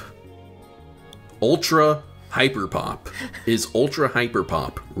hyperpop. Ultra hyperpop. Is ultra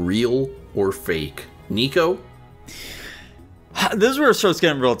hyperpop real or fake? Nico? This is where it starts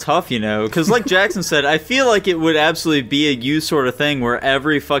getting real tough, you know, because like Jackson said, I feel like it would absolutely be a you sort of thing where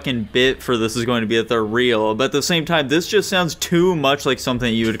every fucking bit for this is going to be that they're real, but at the same time, this just sounds too much like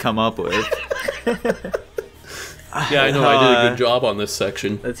something you would come up with. Yeah, I know, I did a good job on this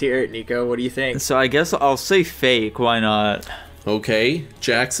section. Let's hear it, Nico. What do you think? So I guess I'll say fake, why not? Okay,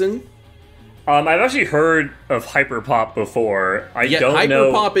 Jackson? I've actually heard of hyperpop before. I don't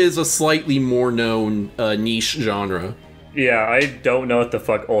know. Hyperpop is a slightly more known niche genre. Yeah, I don't know what the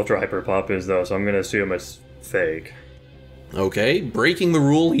fuck ultra hyperpop is though, so I'm gonna assume it's fake. Okay, breaking the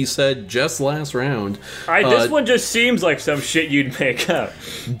rule, he said just last round. This one just seems like some shit you'd make up.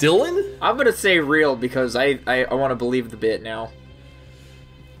 Dylan? I'm gonna say real because I want to believe the bit now.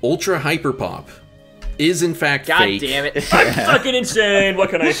 Ultra hyperpop is in fact God fake. damn it. I'm fucking insane,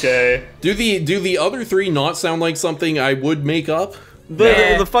 what can I say? Do the other three not sound like something I would make up?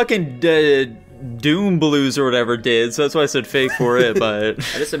 The fucking Doom Blues or whatever did, so that's why I said fake for it, but...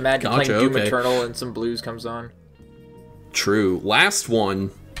 I just imagine Gotcha, playing Doom okay. Eternal and some blues comes on. True. Last one.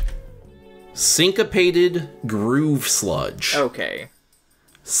 Syncopated groove sludge. Okay.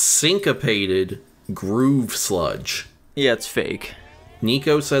 Syncopated groove sludge. Yeah, it's fake.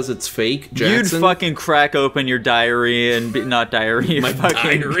 Nico says it's fake. Jackson? You'd fucking crack open your diary and be, not diary, My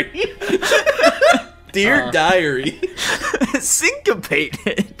fucking diary. Dear diary.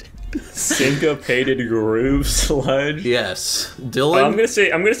 syncopated. Syncopated groove sludge? Yes. Dylan? I'm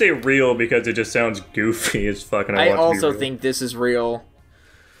gonna say real because it just sounds goofy as fuck and I I want it to be also real. think this is real.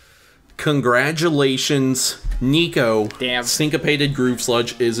 Congratulations, Nico. Damn. Syncopated groove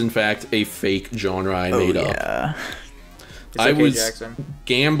sludge is in fact a fake genre I made up. Yeah. It's I okay, was Jackson.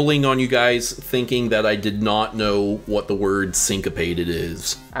 gambling on you guys thinking that I did not know what the word syncopated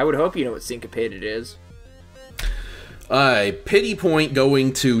is. I would hope you know what syncopated is. Pity point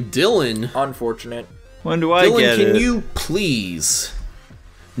going to Dylan. Unfortunate. When do I Dylan, get can it? you please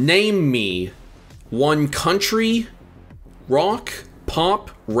name me one country, rock,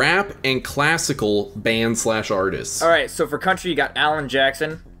 pop, rap, and classical band/artists? Alright, so for country you got Alan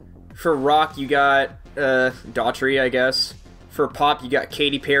Jackson. For rock you got Daughtry, I guess. For pop you got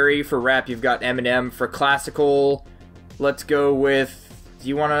Katy Perry. For rap you've got Eminem. For classical, let's go with... Do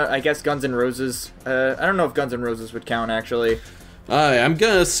you want to... I guess Guns N' Roses. I don't know if Guns N' Roses would count, actually. I'm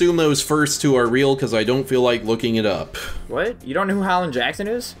gonna assume those first two are real because I don't feel like looking it up. What? You don't know who Alan Jackson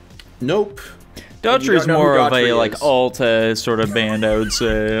is? Nope. Daughtry's know who more of Daughtry a, like, is. alta sort of band, I would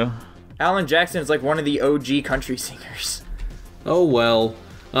say. Alan Jackson is like one of the OG country singers. Oh well.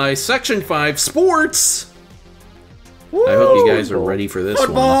 Section 5, sports! I hope you guys are ready for this one.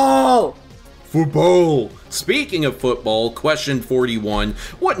 Football! Football! Speaking of football, question 41.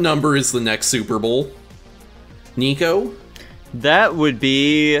 What number is the next Super Bowl? Nico? That would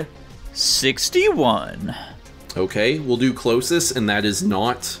be 61. Okay, we'll do closest, and that is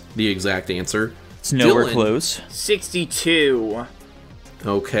not the exact answer. It's nowhere Dylan. close. 62.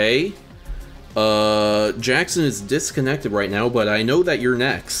 Okay. Jackson is disconnected right now, but I know that you're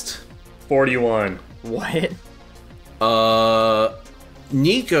next. 41. What?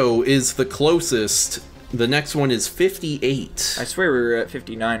 Nico is the closest. The next one is 58. I swear we were at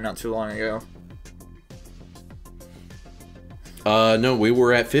 59 not too long ago. No, we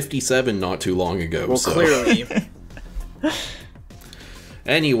were at 57 not too long ago. Well, so. clearly.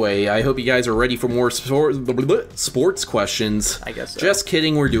 Anyway, I hope you guys are ready for more sports questions. I guess so. Just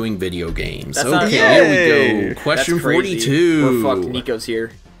kidding, we're doing video games. That's okay, not- here we Yay! go. Question That's crazy. 42. We're fucked. Nico's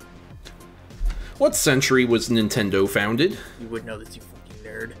here. What century was Nintendo founded? You would know this, you fucking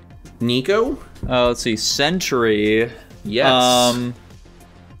nerd. Nico? Let's see. Century. Yes.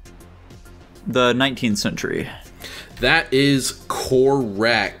 The 19th century. That is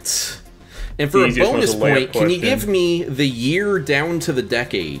correct. And for a Easiest bonus was a layup point, can you question. give me the year down to the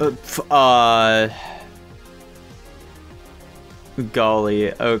decade?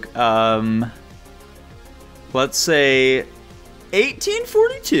 Golly. Okay, let's say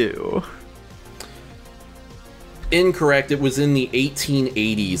 1842. Incorrect. It was in the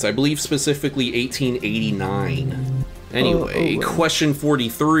 1880s. I believe specifically 1889. Anyway, well. question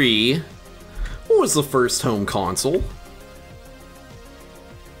 43. What was the first home console?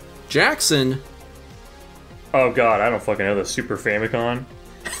 Jackson. Oh god, I don't fucking know. The Super Famicom?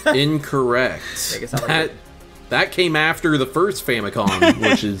 Incorrect. Make it sound like That came after the first Famicom,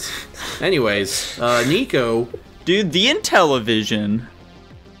 which is... Anyways, Nico. Dude, the Intellivision.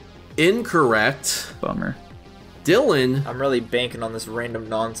 Incorrect. Bummer. Dylan. I'm really banking on this random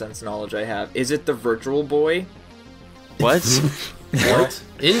nonsense knowledge I have. Is it the Virtual Boy? What? What?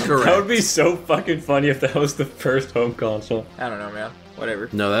 Incorrect. That would be so fucking funny if that was the first home console. I don't know, man. Whatever.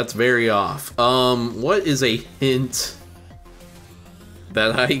 No, that's very off. What is a hint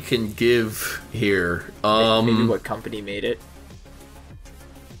that I can give here? Maybe what company made it.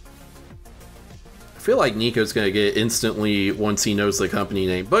 I feel like Nico's gonna get it instantly once he knows the company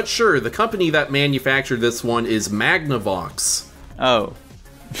name. But sure, the company that manufactured this one is Magnavox. Oh.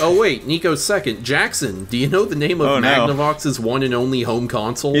 Oh wait, Nico's second. Jackson, do you know the name of Oh, no. Magnavox's one and only home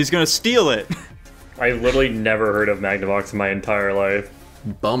console? He's gonna steal it. I literally never heard of Magnavox in my entire life.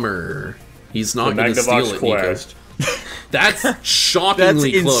 Bummer. He's The not gonna steal Magnavox it, Nico. Quest. That's That's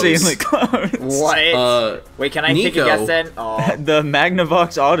shockingly close. insanely close. What? Wait, can I take a Nico. guess then? Oh. The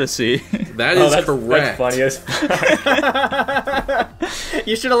Magnavox Odyssey. That Oh, is that's correct. funny as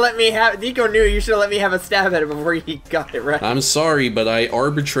You should have let me have. Nico knew you should have let me have a stab at it before he got it right. I'm sorry, but I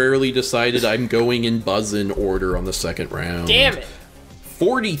arbitrarily decided I'm going in buzz-in order on the second round. Damn it!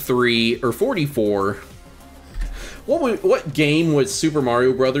 43 or 44. What game was Super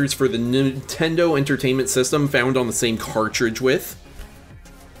Mario Brothers for the Nintendo Entertainment System found on the same cartridge with?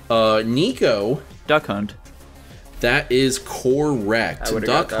 Nico. Duck Hunt. That is correct. I would have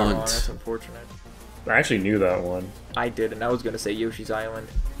Duck got that wrong. Hunt. That's unfortunate. I actually knew that one. I did, and I was gonna say Yoshi's Island.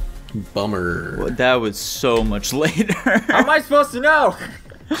 Bummer. That was so much later. How am I supposed to know?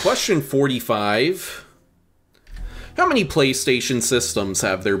 Question 45. How many PlayStation systems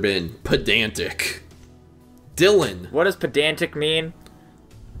have there been? Pedantic. Dylan. What does pedantic mean?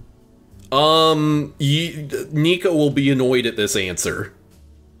 Nico will be annoyed at this answer.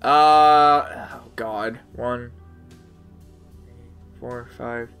 Oh God. 1, 4,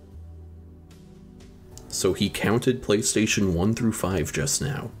 5. So he counted PlayStation 1 through 5 just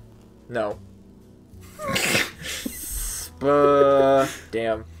now. No.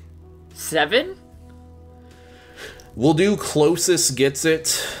 Damn. 7? We'll do closest gets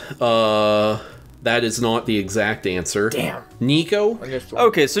it. That is not the exact answer. Damn. Nico? I missed one.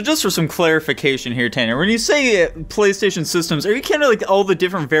 Okay, so just for some clarification here, Tanner, when you say PlayStation systems, are you counting like all the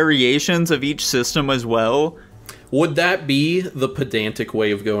different variations of each system as well? Would that be the pedantic way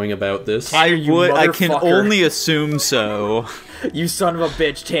of going about this? I You would. I can motherfucker. only assume so. You son of a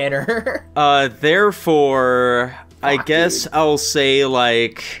bitch, Tanner. Therefore, I Fuck, guess dude. I'll say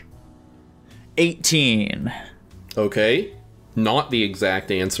like 18. Okay. Not the exact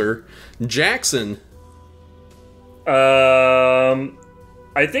answer. Jackson.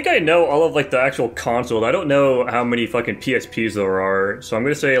 I think I know all of like the actual consoles. I don't know how many fucking PSPs there are, so I'm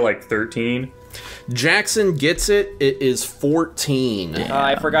gonna say like 13. Jackson gets it. It is 14.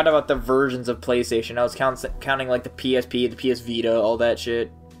 I forgot about the versions of PlayStation. I was counting like the PSP, the PS Vita, all that shit.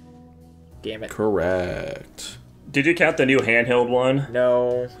 Damn it. Correct. Did you count the new handheld one?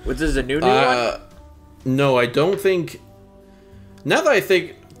 No. Was this a new one? No, I don't think... Now that I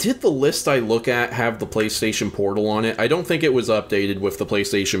think... Did the list I look at have the PlayStation Portal on it? I don't think it was updated with the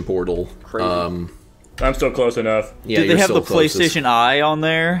PlayStation Portal. Crazy. I'm still close enough. Yeah, Did they have the PlayStation Eye on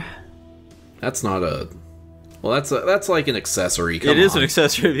there? That's not a... Well, that's like an accessory. Come it is on. an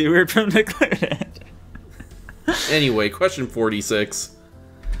accessory. It'd be weird for them to declare it. Anyway, question 46.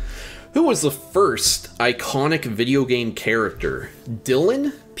 Who was the first iconic video game character?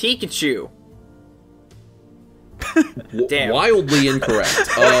 Dylan? Pikachu. Damn. Wildly incorrect.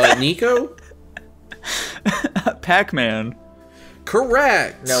 Nico? Pac-Man.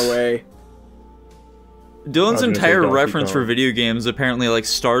 Correct. No way. Dylan's entire Donkey reference Kong. for video games apparently like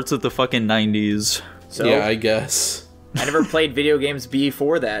starts at the fucking 90s. So, Yeah, I guess. I never played video games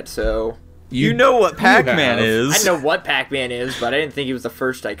before that, so... You know what Pac-Man have. is. I know what Pac-Man is, but I didn't think he was the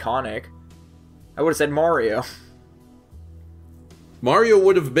first iconic. I would have said Mario. Mario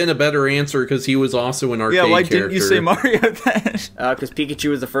would have been a better answer because he was also an arcade Yeah, why character. didn't you say Mario then? Because Pikachu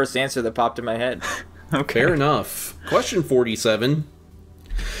was the first answer that popped in my head. Okay. Fair enough. Question 47.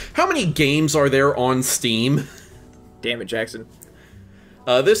 How many games are there on Steam? Damn it, Jackson.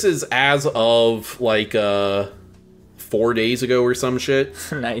 This is as of, like, 4 days ago or some shit.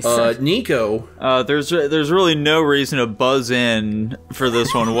 Nice. Nico. There's really no reason to buzz in for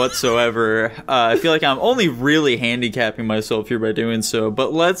this one whatsoever. I feel like I'm only really handicapping myself here by doing so,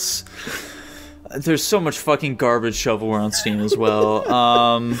 but let's... There's so much fucking garbage shovelware on Steam as well.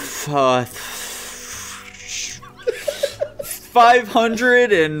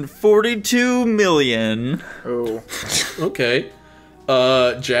 542 million. Oh. Okay.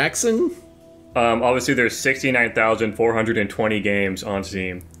 Jackson? Obviously, there's 69,420 games on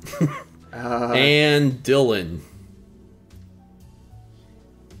Steam. And Dylan.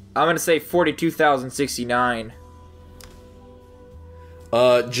 I'm going to say 42,069.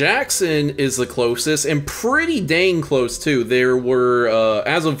 Jackson is the closest, and pretty dang close, too. There were,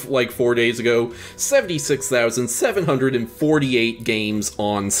 as of, like, 4 days ago, 76,748 games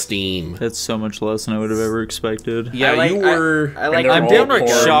on Steam. That's so much less than I would have ever expected. Yeah, you were... I they're I'm all downright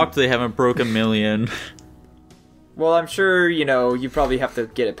porn. shocked they haven't broke a million. Well, I'm sure, you probably have to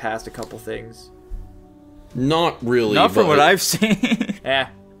get it past a couple things. Not really. Not from but what I've seen.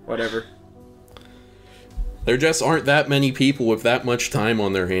 Whatever. There just aren't that many people with that much time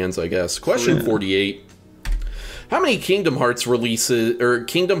on their hands, I guess. Question 48. How many Kingdom Hearts releases, or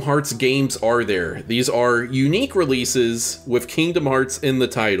Kingdom Hearts games are there? These are unique releases with Kingdom Hearts in the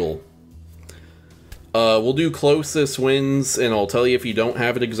title. We'll do closest wins, and I'll tell you if you don't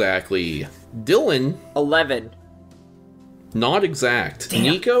have it exactly. Dylan, 11. not exact. Damn.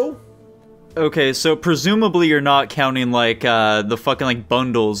 Nico, Okay, so presumably you're not counting like the fucking like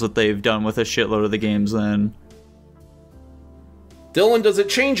bundles that they've done with a shitload of the games then. Dylan, does it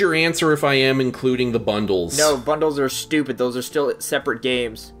change your answer if I am including the bundles? No, bundles are stupid. Those are still separate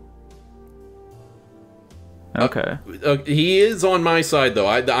games. Okay. He is on my side, though.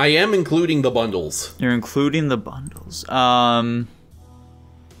 I am including the bundles. You're including the bundles. I'm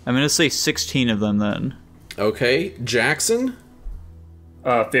gonna say 16 of them then. Okay, Jackson?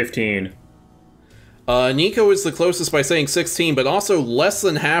 15. Nico is the closest by saying 16, but also less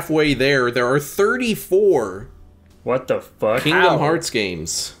than halfway there. There are 34 What the fuck? Kingdom How? Hearts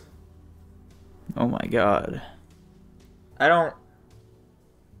games. Oh my god. I don't...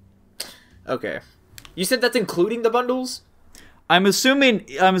 Okay. You said that's including the bundles? I'm assuming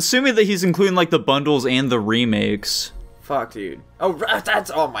that he's including like the bundles and the remakes. Fuck, dude. Oh,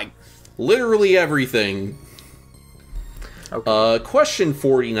 that's... Oh, my... Literally everything. Okay. Question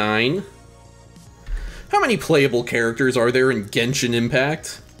 49. How many playable characters are there in Genshin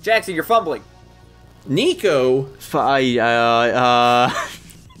Impact? Jackson, you're fumbling. Nico,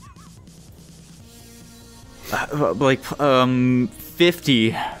 like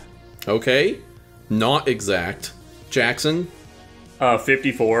 50. okay, not exact. Jackson,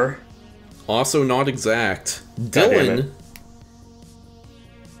 54. also not exact. damn Dylan, it.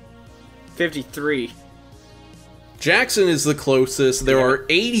 53. Jackson is the closest. There are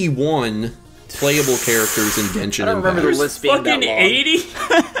 81 playable characters in Genshin I don't remember the Impact. list being that Fucking long. 80?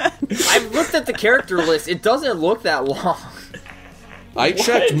 I've looked at the character list. It doesn't look that long. I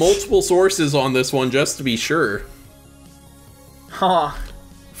checked What? multiple sources on this one just to be sure. Huh.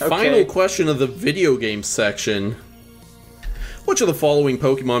 Okay. Final question of the video game section. Which of the following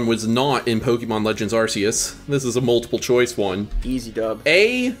Pokemon was not in Pokemon Legends Arceus? This is a multiple choice one. Easy dub.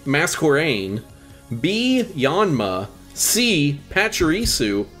 A. Masquerain, B. Yanma, C.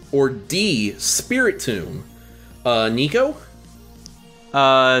 Pachirisu, or D. Spiritomb? Nico?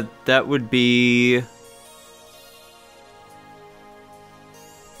 That would be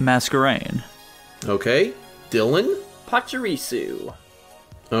Masquerain. Okay. Dylan? Pachirisu.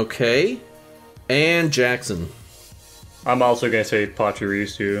 Okay. And Jackson. I'm also gonna say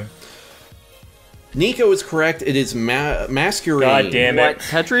Pachirisu. Nico is correct. It is Masquerain. God damn it.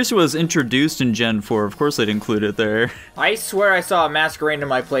 Pachirisu was introduced in Gen 4. Of course they'd include it there. I swear I saw a Masquerain in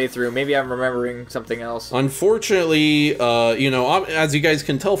my playthrough. Maybe I'm remembering something else. Unfortunately, as you guys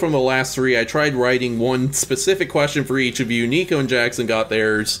can tell from the last three, I tried writing one specific question for each of you. Nico and Jackson got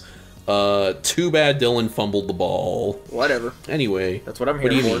theirs. Too bad Dylan fumbled the ball. Whatever. Anyway. That's what I'm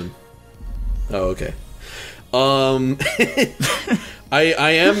here for. What do you mean? Oh, okay.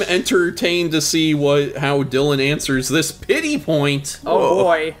 I am entertained to see how Dylan answers this pity point. Oh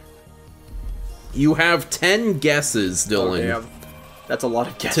boy. You have 10 guesses, Dylan. Oh, damn. That's a lot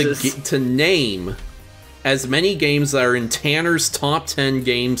of guesses. To name as many games that are in Tanner's top 10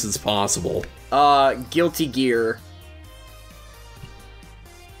 games as possible. Guilty Gear.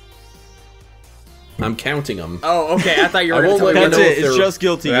 I'm counting them. Oh, okay. I thought you were going to tell me. That's it. It's just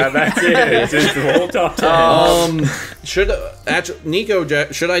Guilty Gear. Yeah, that's it. It's just the whole top 10.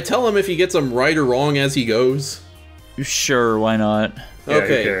 Nico, should I tell him if he gets them right or wrong as he goes? Sure, why not? Yeah,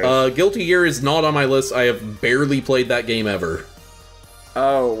 Okay, Guilty Gear is not on my list. I have barely played that game ever.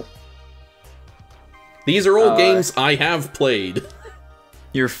 Oh. These are all games I have played.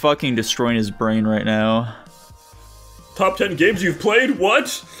 You're fucking destroying his brain right now. Top 10 games you've played?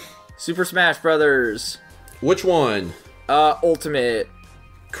 What? Super Smash Brothers. Which one? Ultimate.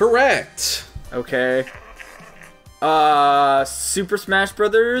 Correct. Okay. Super Smash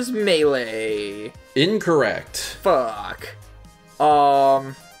Brothers Melee. Incorrect. Fuck.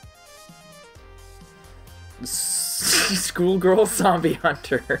 Schoolgirl Zombie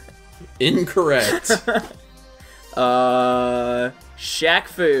Hunter. Incorrect. Shaq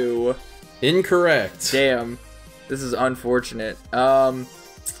Fu. Incorrect. Damn. This is unfortunate.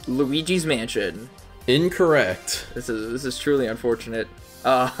 Luigi's Mansion. Incorrect. This is truly unfortunate.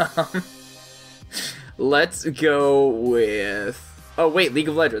 Let's go with... Oh, wait, League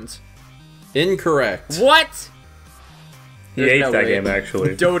of Legends. Incorrect. What? He There's hates no that way. game,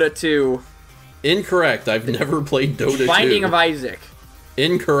 actually. Dota 2. Incorrect. I've never played Dota 2. Binding of Isaac.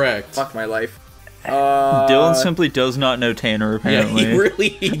 Incorrect. Fuck my life. Dylan simply does not know Tanner, apparently. Yeah, he really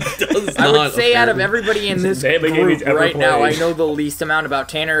does not. I would say out of everybody in this Name a game group he's ever right now, I played. know the least amount about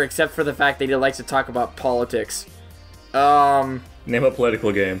Tanner, except for the fact that he likes to talk about politics. Name a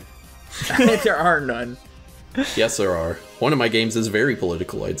political game. There are none. Yes, there are. One of my games is very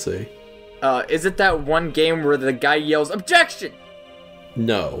political, I'd say. Is it that one game where the guy yells, "Objection"?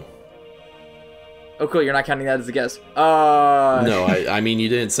 No. Oh, cool, you're not counting that as a guess. No, I mean, you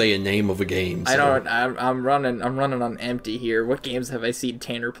didn't say a name of a game. So. I don't. I'm running on empty here. What games have I seen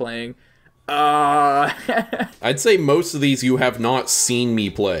Tanner playing? I'd say most of these you have not seen me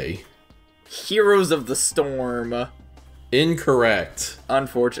play. Heroes of the Storm. Incorrect.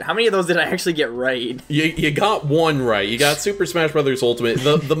 Unfortunate. How many of those did I actually get right? You got one right. You got Super Smash Bros. Ultimate.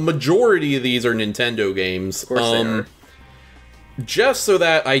 The majority of these are Nintendo games. Of course they are. Just so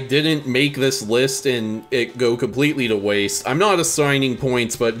that I didn't make this list and it go completely to waste, I'm not assigning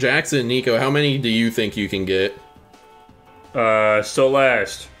points, but Jackson and Nico, how many do you think you can get?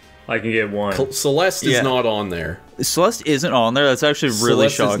 Celeste. I can get one. Celeste is not on there. Celeste isn't on there. That's actually really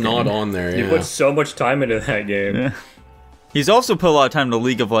Celeste shocking. is not on there, You yeah. put so much time into that game. Yeah. He's also put a lot of time to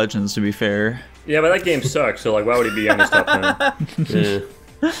League of Legends, to be fair. Yeah, but that game sucks, so like, why would he be on his top 10?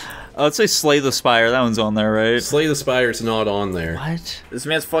 Yeah. Let's say Slay the Spire. That one's on there, right? Slay the Spire's not on there. What? This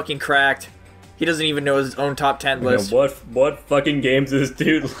man's fucking cracked. He doesn't even know his own top 10 list. What fucking games is this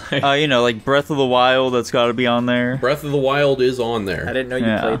dude like? Like Breath of the Wild, that's got to be on there. Breath of the Wild is on there. I didn't know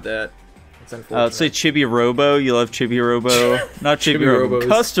you played that. That's unfortunate. Let's say Chibi Robo. You love Chibi Robo. Not Chibi Robo. Robos.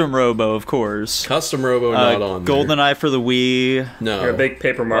 Custom Robo, of course. Custom Robo not on there. GoldenEye for the Wii. No. You're a big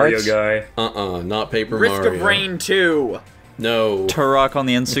Paper Mario guy. Not Paper Risk Mario. of Rain 2. No. Turok on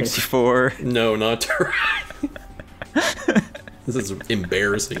the N64. No, not Turok. This is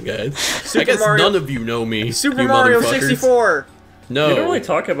embarrassing, guys. Super I guess Mario- none of you know me. Super you Mario motherfuckers. 64. No. You don't really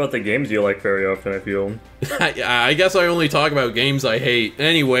talk about the games you like very often, I feel. I guess I only talk about games I hate.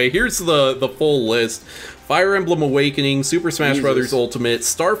 Anyway, here's the full list. Fire Emblem Awakening, Super Smash Jesus. Bros. Ultimate,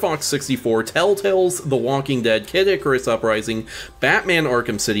 Star Fox 64, Telltale's The Walking Dead, Kid Icarus Uprising, Batman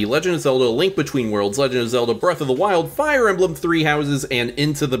Arkham City, Legend of Zelda, Link Between Worlds, Legend of Zelda, Breath of the Wild, Fire Emblem Three Houses, and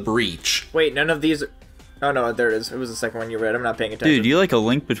Into the Breach. Wait, none of these... Oh, no, there it is. It was the second one you read. I'm not paying attention. Dude, you like a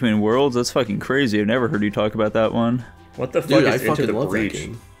Link Between Worlds? That's fucking crazy. I've never heard you talk about that one. What the fuck Dude, I is Into fucking the love Breach? that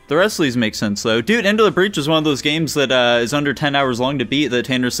game. The rest of these make sense, though. Dude, Into the Breach is one of those games that is under 10 hours long to beat that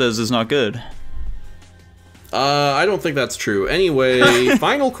Tanner says is not good. I don't think that's true. Anyway,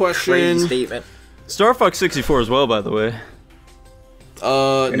 final question. Crazy statement. Star Fox 64 as well, by the way.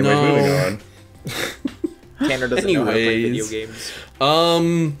 Anyways, no. moving on. Tanner doesn't know how to play video games.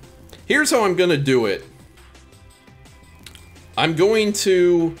 Here's how I'm gonna do it. I'm going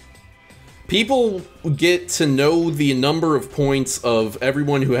to... People get to know the number of points of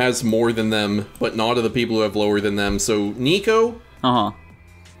everyone who has more than them, but not of the people who have lower than them. So, Nico,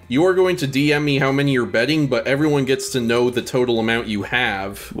 you are going to DM me how many you're betting, but everyone gets to know the total amount you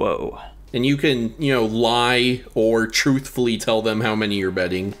have. Whoa. And you can, you know, lie or truthfully tell them how many you're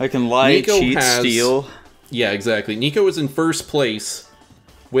betting. I can lie, cheat, steal. Yeah, exactly. Nico is in first place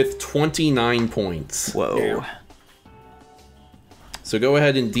with 29 points. Whoa. Damn. So go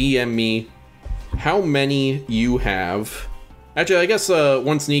ahead and DM me how many you have. Actually, I guess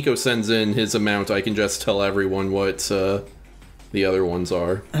once Nico sends in his amount, I can just tell everyone what the other ones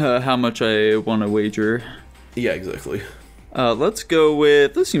are. How much I want to wager. Yeah, exactly. Let's go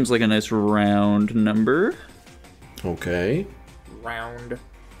with... This seems like a nice round number. Okay. Round.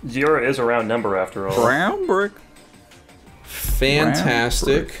 0 is a round number after all. Brown brick.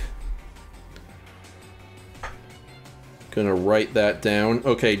 Fantastic. Gonna write that down.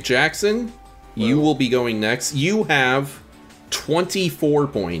 Okay, Jackson, you will be going next. You have 24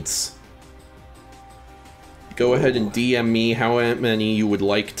 points. Go ahead and DM me how many you would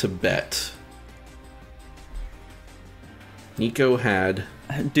like to bet. Nico had...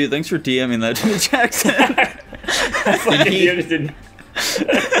 Dude, thanks for DMing that to me, Jackson.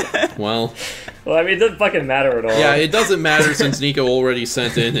 Well, I mean, it doesn't fucking matter at all. yeah, it doesn't matter since Nico already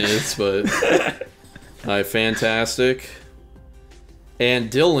sent in his, but... fantastic.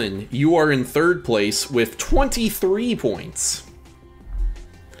 And Dylan, you are in third place with 23 points.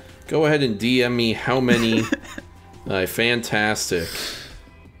 Go ahead and DM me how many... fantastic.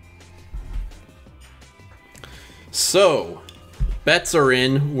 So, bets are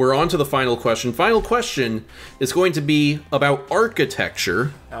in. We're on to the final question. Final question is going to be about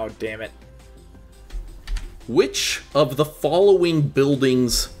architecture. Oh, damn it. Which of the following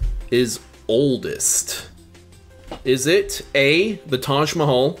buildings is oldest? Is it A, the Taj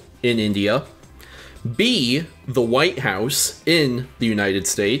Mahal in India, B, the White House in the United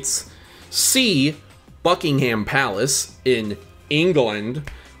States, C, Buckingham Palace in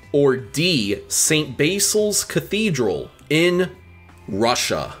England, or D, St. Basil's Cathedral in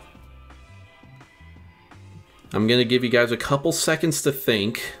Russia? I'm going to give you guys a couple seconds to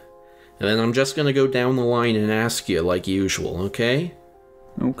think, and then I'm just going to go down the line and ask you like usual, okay?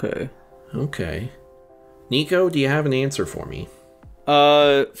 Okay. Okay. Nico, do you have an answer for me?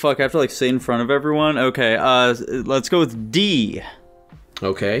 Fuck, I have to, like, say in front of everyone? Okay, let's go with D.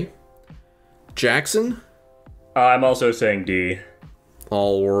 Okay. Jackson? I'm also saying D.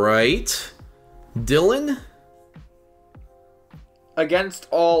 Alright. Dylan? Against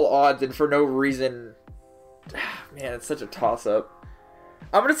all odds and for no reason... Man, it's such a toss-up.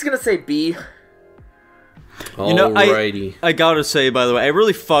 I'm just gonna say B. You know, Alrighty. I gotta say, by the way, I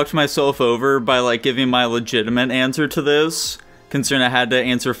really fucked myself over by, like, giving my legitimate answer to this, considering I had to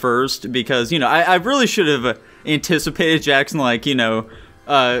answer first, because, you know, I really should have anticipated Jackson, like, you know,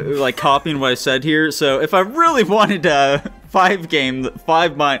 like, copying what I said here, so if I really wanted to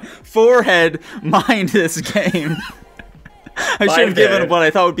forehead mind this game, I should have given what I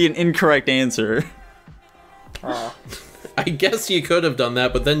thought would be an incorrect answer. I guess you could have done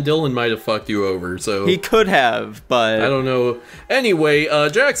that, but then Dylan might have fucked you over, so... He could have, but... I don't know. Anyway,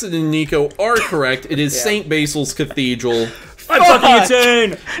 Jackson and Nico are correct. It is St. Basil's Cathedral. I'm fucking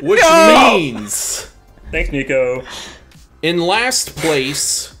insane! Which means... Thanks, Nico. In last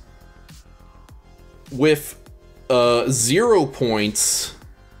place, with 0 points,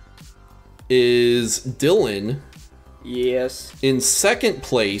 is Dylan. Yes. In second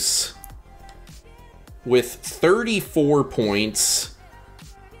place, with 34 points,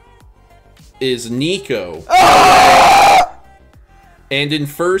 is Nico. And in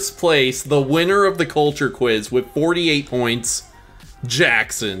first place, the winner of the culture quiz with 48 points,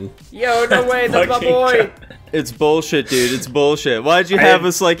 Jackson. Yo, no way, that's my boy! It's bullshit, dude. It's bullshit. Why'd you have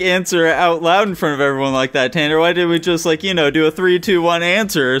us, like, answer out loud in front of everyone like that, Tanner? Why did we just, like, you know, do a 3, 2, 1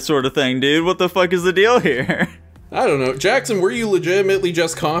 answer sort of thing, dude? What the fuck is the deal here? I don't know. Jackson, were you legitimately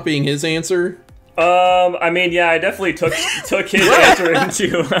just copying his answer? I mean, yeah, I definitely took his answer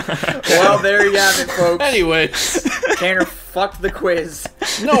into... Well, there you have it, folks. Anyways. Tanner fucked the quiz.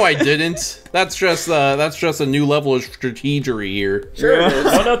 No, I didn't. That's just a new level of strategery here. Sure it is.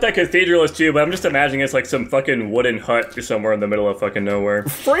 I don't know if that cathedral is too, but I'm just imagining it's like some fucking wooden hut somewhere in the middle of fucking nowhere.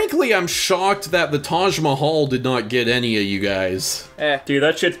 Frankly, I'm shocked that the Taj Mahal did not get any of you guys. Dude,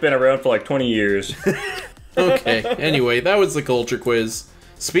 that shit's been around for like 20 years. Okay, anyway, that was the culture quiz.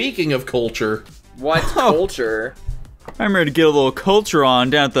 Speaking of culture... What culture? I'm ready to get a little culture on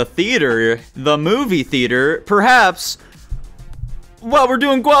down at the theater, the movie theater. Perhaps, well, we're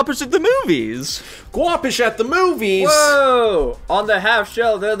doing Guapish at the movies. Guapish at the movies! Whoa! On the half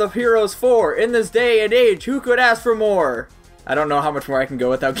shell, they're the heroes for. In this day and age, who could ask for more? I don't know how much more I can go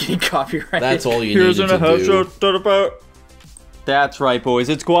without getting copyrighted. That's all you needed to do. That's right, boys.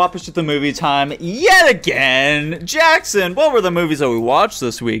 It's Guapish at the movie time yet again. Jackson, what were the movies that we watched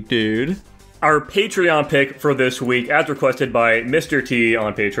this week, dude? Our Patreon pick for this week, as requested by Mr. T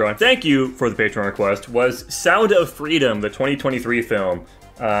on Patreon, thank you for the Patreon request, was Sound of Freedom, the 2023 film.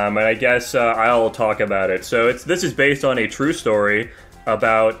 And I guess I'll talk about it. So this is based on a true story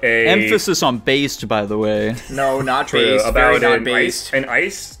about a... Emphasis on based, by the way. No, not true, based. about Very not based. an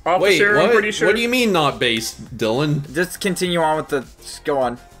ICE officer, Wait, I'm pretty sure. What do you mean not based, Dylan? Just continue on with the... Just go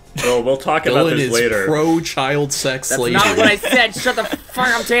on. Well, we'll talk about Dylan this is later. pro-child sex That's slavery. not what I said. Shut the fuck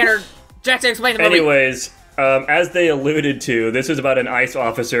up, Tanner. Jackson, explain the movie. Anyways, as they alluded to, this is about an ICE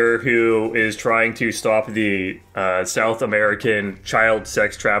officer who is trying to stop the South American child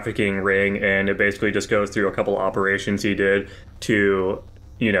sex trafficking ring, and it basically just goes through a couple operations he did to,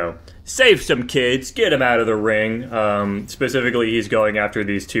 you know, save some kids, get them out of the ring. Specifically, he's going after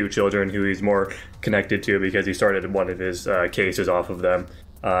these two children who he's more connected to because he started one of his cases off of them.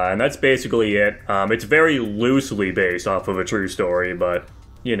 And that's basically it. It's very loosely based off of a true story, but...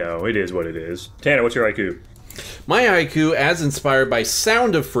 you know, it is what it is. Tanner, what's your haiku? My haiku, as inspired by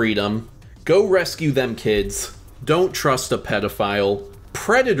Sound of Freedom, go rescue them kids, don't trust a pedophile,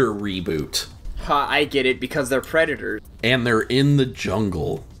 Predator reboot. Ha, I get it, because they're predators. And they're in the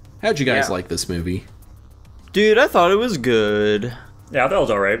jungle. How'd you guys like this movie? Dude, I thought it was good. Yeah, I thought it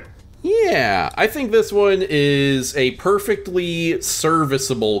was alright. Yeah, I think this one is a perfectly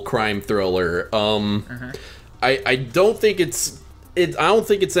serviceable crime thriller. I don't think I don't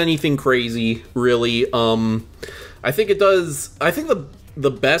think it's anything crazy, really. I think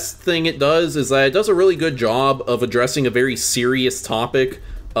the best thing it does is that it does a really good job of addressing a very serious topic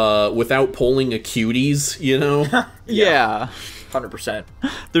without pulling a cuties, you know? Yeah. 100%.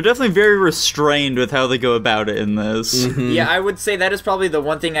 They're definitely very restrained with how they go about it in this. Mm-hmm. Yeah, I would say that is probably the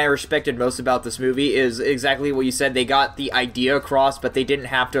one thing I respected most about this movie is exactly what you said. They got the idea across, but they didn't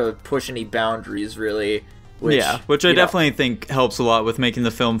have to push any boundaries, really. Which I definitely think helps a lot with making the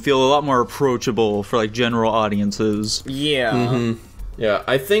film feel a lot more approachable for, like, general audiences. Yeah. Mm-hmm. Yeah,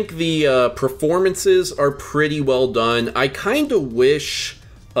 I think the performances are pretty well done. I kind of wish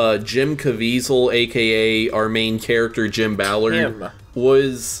Jim Caviezel, a.k.a. our main character, Jim Ballard,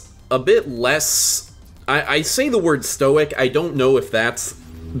 was a bit less... I say the word stoic. I don't know if that's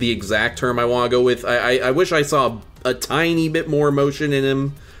the exact term I want to go with. I wish I saw a tiny bit more emotion in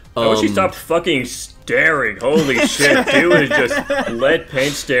him. I wish he stopped fucking staring. Holy shit, dude is just lead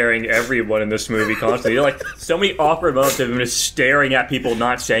paint staring everyone in this movie constantly. Like, so many awkward moments of him just staring at people,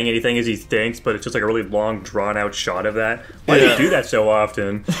 not saying anything as he thinks, but it's just like a really long, drawn-out shot of that. Why do you do that so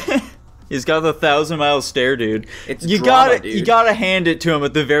often? He's got the 1,000-mile stare, dude. It's you drama, gotta, dude. You gotta hand it to him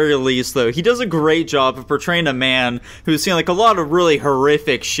at the very least, though. He does a great job of portraying a man who's seen like a lot of really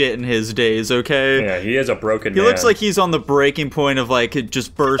horrific shit in his days. Okay. Yeah, he is a broken man. He looks like he's on the breaking point of like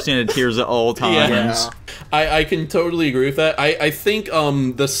just bursting into tears at all times. Yeah. I can totally agree with that. I think the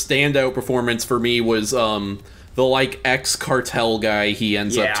standout performance for me was the like ex-cartel guy he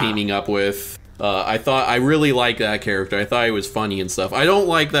ends up teaming up with. I really like that character. I thought he was funny and stuff. I don't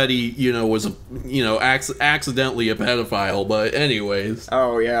like that he, was, accidentally a pedophile, but anyways.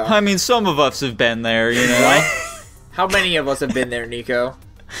 Oh, yeah. I mean, some of us have been there, you know? How many of us have been there, Nico?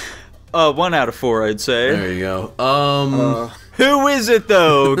 1 out of 4, I'd say. There you go. Who is it,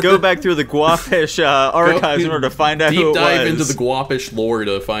 though? Go back through the Guapish archives in order to find out who it was. Deep dive into the Guapish lore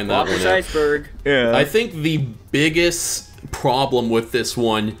to find that one Guapish out. iceberg. Yeah. I think the biggest problem with this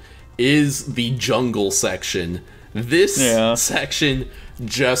one is the jungle section. This section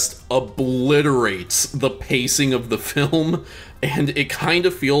just obliterates the pacing of the film, and it kind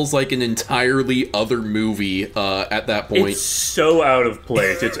of feels like an entirely other movie at that point. It's so out of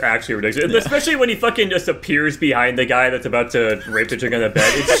place. It's actually ridiculous. Especially when he fucking just appears behind the guy that's about to rape the chick on the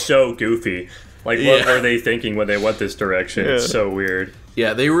bed. It's so goofy. Like, what were they thinking when they went this direction? It's so weird.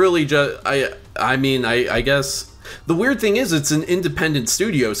 Yeah, they really just... I guess... The weird thing is, it's an independent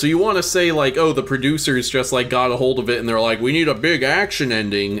studio, so you want to say, like, oh, the producers just, like, got a hold of it, and they're like, we need a big action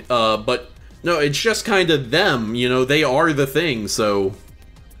ending, but no, it's just kind of them, they are the thing, so...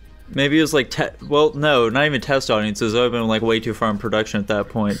 Maybe it was like, no, not even test audiences. I would have been like way too far in production at that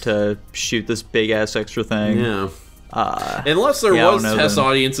point to shoot this big ass extra thing. Yeah. Unless there was test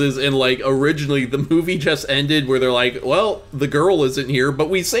audiences and, like, originally the movie just ended where they're like, well, the girl isn't here, but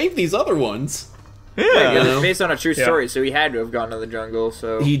we saved these other ones. Yeah, it's based on a true story, so he had to have gone to the jungle,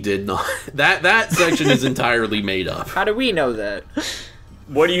 so... He did not. That section is entirely made up. How do we know that?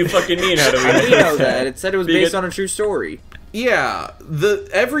 What do you fucking mean, how do we know that? It said it was based on a true story. Yeah,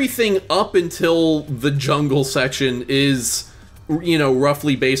 everything up until the jungle section is, you know,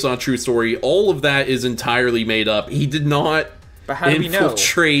 roughly based on a true story. All of that is entirely made up. He did not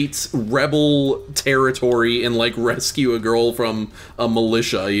infiltrate rebel territory and, like, rescue a girl from a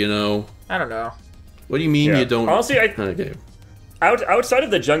militia, you know? I don't know. What do you mean you don't? Honestly, okay. Outside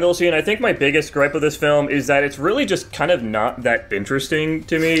of the jungle scene, I think my biggest gripe with this film is that it's really just kind of not that interesting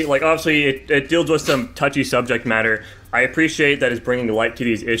to me. Like, obviously, it deals with some touchy subject matter. I appreciate that it's bringing light to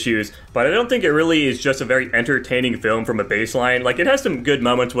these issues, but I don't think it really is just a very entertaining film from a baseline. Like, it has some good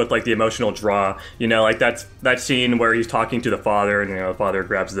moments with, like, the emotional draw. You know, like, that scene where he's talking to the father, and, you know, the father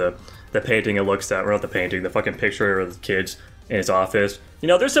grabs the painting and looks at, or not the painting, the fucking picture of the kids in his office. You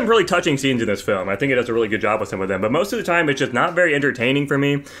know, there's some really touching scenes in this film. I think it does a really good job with some of them, but most of the time it's just not very entertaining for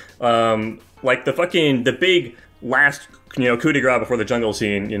me. Like the big last, you know, coup de grace before the jungle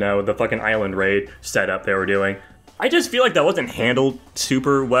scene, you know, the fucking island raid setup they were doing. I just feel like that wasn't handled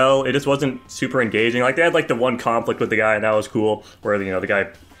super well. It just wasn't super engaging. Like, they had, like, the one conflict with the guy, and that was cool, where, you know, the guy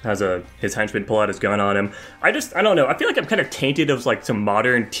has his henchman pull out his gun on him. I don't know. I feel like I'm kind of tainted of, like, some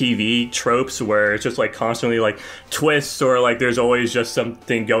modern TV tropes where it's just, like, constantly, like, twists or, like, there's always just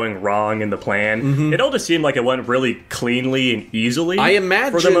something going wrong in the plan. Mm-hmm. It all just seemed like it went really cleanly and easily, I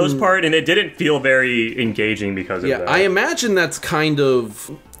imagine, for the most part, and it didn't feel very engaging because of that. I imagine that's kind of,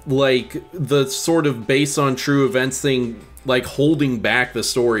 like, the sort of based on true events thing, like, holding back the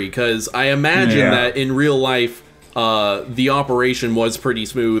story, because I imagine that in real life, the operation was pretty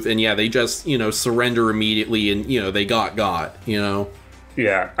smooth, and they just, you know, surrender immediately, and, you know, they got, you know?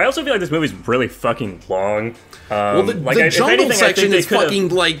 Yeah. I also feel like this movie's really fucking long. Well, the jungle section is fucking,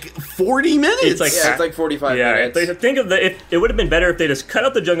 like, 40 minutes! It's like 45 minutes. Yeah, think of it would have been better if they just cut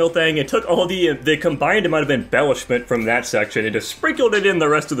out the jungle thing and took all the combined amount of embellishment from that section and just sprinkled it in the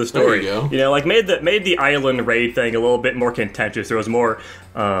rest of the story. There you go. You know, like, made the island raid thing a little bit more contentious. There was more,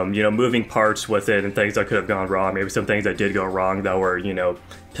 you know, moving parts with it and things that could have gone wrong. Maybe some things that did go wrong that were, you know,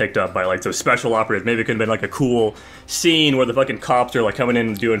 picked up by, like, some special operatives. Maybe it could have been, like, a cool scene where the fucking cops are, like, coming in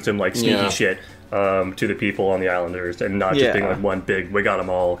and doing some, like, sneaky shit to the people on the islanders, and not just being, like, one big, we got them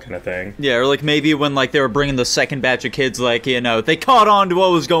all kind of thing. Yeah, or, like, maybe when, like, they were bringing the second batch of kids, like, you know, they caught on to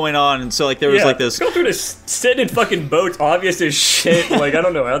what was going on, and so, like, there was, like, this... Go through this sitting in fucking boats, obvious as shit. Like, I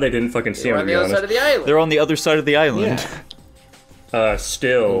don't know how they didn't fucking see them, on the other side of the island. They're on the other side of the island.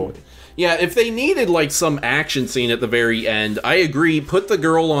 Still... Yeah, if they needed, like, some action scene at the very end, I agree, put the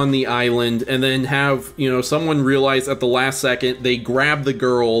girl on the island, and then have, you know, someone realize at the last second, they grab the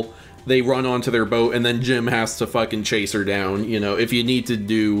girl, they run onto their boat, and then Jim has to fucking chase her down, you know, if you need to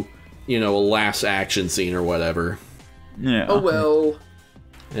do, you know, a last action scene or whatever. Yeah. Oh, well.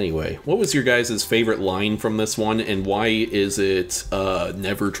 Anyway, what was your guys' favorite line from this one, and why is it,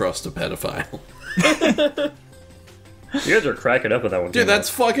 never trust a pedophile? You guys are cracking up with that one. Dude, that's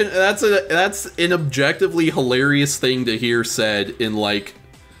fucking, that's an objectively hilarious thing to hear said in, like,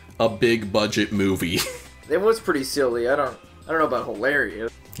 a big budget movie. It was pretty silly. I don't know about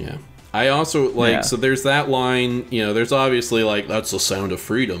hilarious. Yeah. I also, like, so there's that line, you know, there's obviously, like, that's the sound of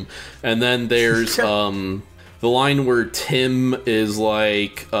freedom. And then there's, the line where Tim is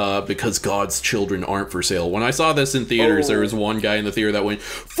like, because God's children aren't for sale. When I saw this in theaters, there was one guy in the theater that went,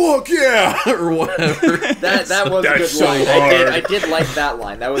 fuck yeah! Or whatever. that was a good so line. hard. I did like that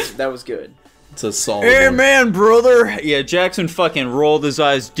line. That was good. It's a solid Hey, one. man, brother! Yeah, Jackson fucking rolled his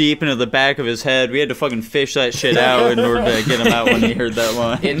eyes deep into the back of his head. We had to fucking fish that shit out in order to get him out when he heard that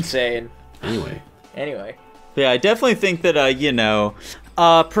line. Insane. Anyway. But yeah, I definitely think that, you know...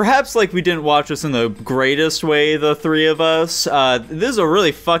 perhaps, like, we didn't watch this in the greatest way, the three of us. This is a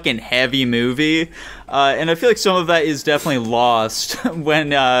really fucking heavy movie, and I feel like some of that is definitely lost when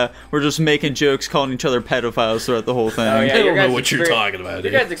we're just making jokes, calling each other pedophiles throughout the whole thing. Oh, yeah, I don't know what you're talking about.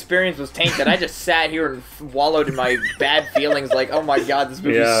 Your guys' experience was tainted. I just sat here and wallowed in my bad feelings, like, oh my god, this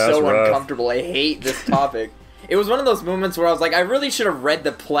movie is so uncomfortable. I hate this topic. It was one of those moments where I was like, I really should have read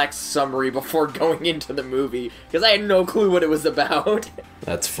the Plex summary before going into the movie, because I had no clue what it was about.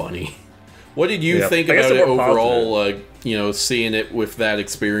 That's funny. What did you think about it overall, you know, seeing it with that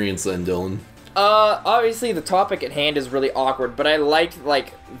experience then, Dylan? Obviously the topic at hand is really awkward, but I liked,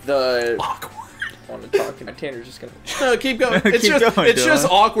 like, the... Awkward. I want to talk, and Tanner's just gonna... No, keep going. It's just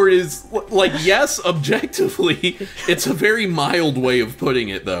awkward is, like, yes, objectively, it's a very mild way of putting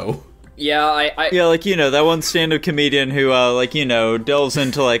it, though. Yeah, Yeah, like, you know, that one stand-up comedian who, like, you know, delves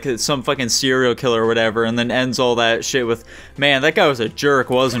into, like, some fucking serial killer or whatever, and then ends all that shit with, man, that guy was a jerk,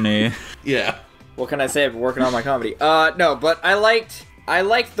 wasn't he? Yeah. What can I say? I've been working on my comedy. No, but I liked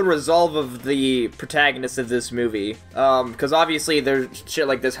the resolve of the protagonist of this movie. Because obviously there's shit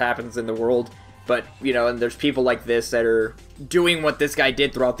like this happens in the world, but, you know, and there's people like this that are doing what this guy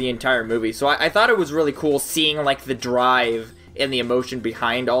did throughout the entire movie. So I thought it was really cool seeing, like, the drive and the emotion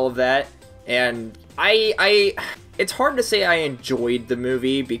behind all of that. And it's hard to say I enjoyed the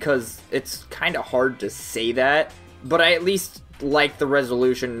movie because it's kind of hard to say that, but I at least like the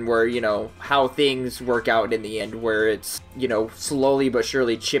resolution where, you know, how things work out in the end, where it's, you know, slowly but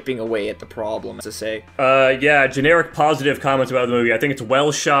surely chipping away at the problem, to say. Yeah, generic positive comments about the movie. I think it's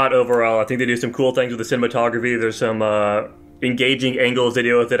well shot overall. I think they do some cool things with the cinematography. There's some engaging angles they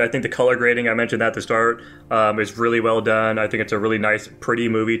deal with it. I think the color grading, I mentioned that at the start, is really well done. I think it's a really nice, pretty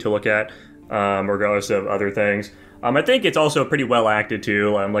movie to look at, regardless of other things. I think it's also pretty well acted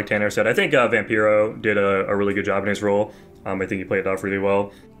too. Like Tanner said, I think Vampiro did a really good job in his role. I think he played it off really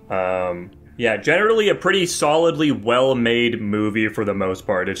well. Yeah, generally a pretty solidly well-made movie for the most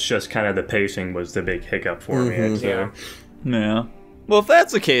part. It's just kind of the pacing was the big hiccup for me. So. Yeah. Well, if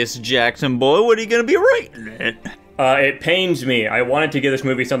that's the case, Jackson boy, what are you going to be rating it? It pains me. I wanted to give this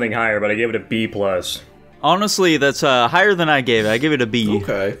movie something higher, but I gave it a B+. Honestly, that's higher than I gave it. I gave it a B.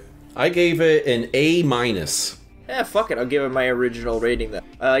 Okay. I gave it an A-. Yeah, fuck it. I'll give it my original rating then.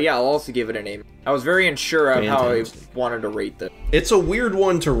 Yeah, I'll also give it an A. I was very unsure of how I wanted to rate this. It's a weird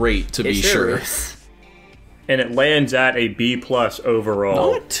one to rate, to be sure. Is. And it lands at a B+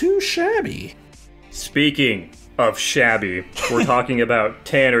 overall. Not too shabby. Speaking of shabby, we're talking about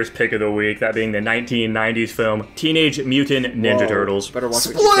Tanner's pick of the week, that being the 1990s film Teenage Mutant Ninja Turtles. Better watch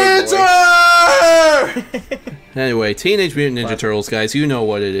Splinter! Anyway, Teenage Mutant Ninja Turtles, guys, you know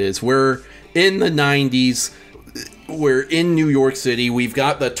what it is. We're in the 90s. We're in New York City. We've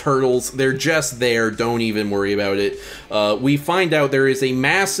got the Turtles. They're just there. Don't even worry about it. We find out there is a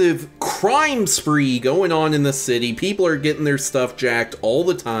massive crime spree going on in the city. People are getting their stuff jacked all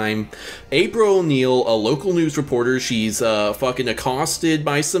the time. April O'Neil, a local news reporter, she's fucking accosted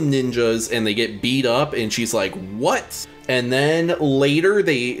by some ninjas and they get beat up and she's like, what? And then later,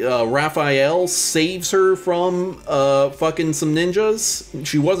 Raphael saves her from fucking some ninjas.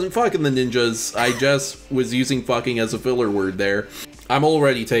 She wasn't fucking the ninjas. I just was using fucking as a filler word there. I'm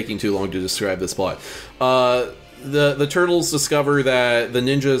already taking too long to describe this plot. The Turtles discover that the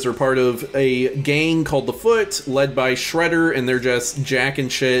ninjas are part of a gang called the Foot, led by Shredder, and they're just jacking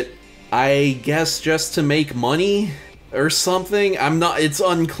shit, I guess, just to make money or something. It's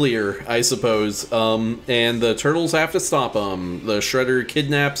unclear, I suppose. And the Turtles have to stop them. The Shredder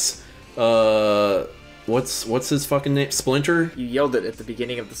kidnaps, what's his fucking name? Splinter? You yelled it at the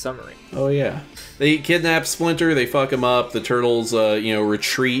beginning of the summary. Oh, yeah. They kidnap Splinter, they fuck him up, the Turtles,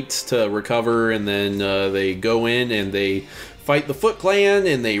 retreat to recover, and then they go in and they fight the Foot Clan,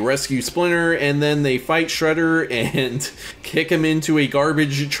 and they rescue Splinter, and then they fight Shredder and kick him into a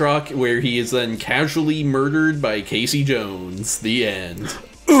garbage truck where he is then casually murdered by Casey Jones. The end.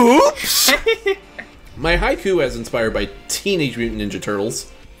 Oops! My haiku as inspired by Teenage Mutant Ninja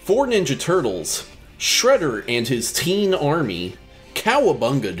Turtles. For Ninja Turtles, Shredder and his teen army.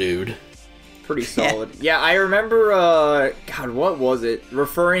 Cowabunga, dude. Pretty solid. Yeah, I remember, God, what was it?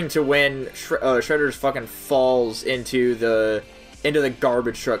 Referring to when Shredder's fucking falls into the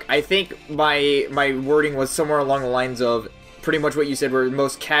garbage truck. I think my wording was somewhere along the lines of pretty much what you said, were the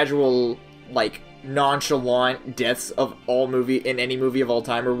most casual, like, nonchalant deaths of any movie of all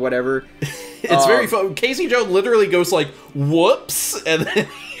time or whatever. It's very fun. Casey Jones literally goes like, whoops, and then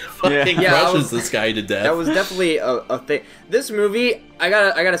fucking crushes this guy to death. That was definitely a thing. This movie, I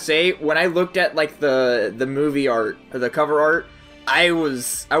gotta say, when I looked at like the movie art or the cover art, I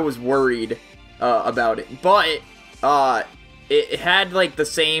was worried about it, but it had like the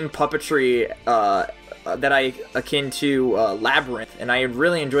same puppetry that I akin to Labyrinth, and I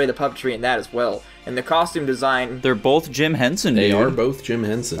really enjoy the puppetry in that as well. And the costume design, they're both Jim Henson. They are both Jim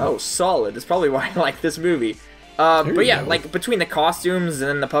Henson. Oh, solid. That's probably why I like this movie. But yeah, like, between the costumes and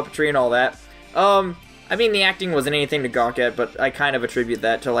then the puppetry and all that, I mean, the acting wasn't anything to gawk at, but I kind of attribute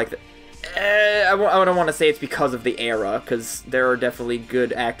that to, like, I don't want to say it's because of the era, because there are definitely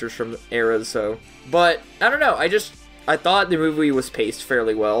good actors from eras, so. But, I don't know, I thought the movie was paced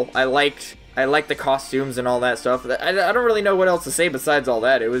fairly well. I liked the costumes and all that stuff. I don't really know what else to say besides all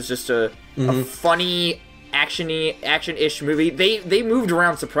that. It was just a funny, action-ish movie. They moved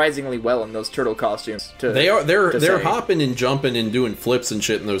around surprisingly well in those turtle costumes. They're hopping and jumping and doing flips and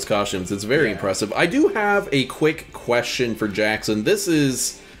shit in those costumes. It's very impressive. I do have a quick question for Jackson. This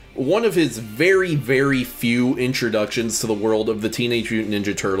is one of his very, very few introductions to the world of the Teenage Mutant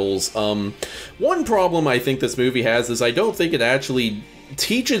Ninja Turtles. One problem I think this movie has is I don't think it actually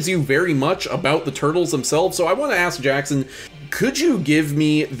teaches you very much about the Turtles themselves, so I want to ask Jackson, could you give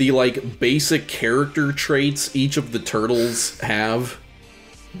me the, like, basic character traits each of the Turtles have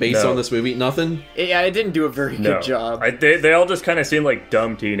based on this movie? Nothing? Yeah, it didn't do a very good job. They all just kind of seem like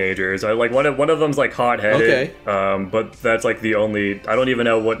dumb teenagers. Like one of them's like hot-headed, okay. But that's like the only... I don't even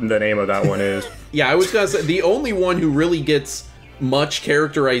know what the name of that one is. Yeah, I was gonna say, the only one who really gets much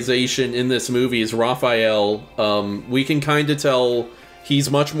characterization in this movie is Raphael. We can kind of tell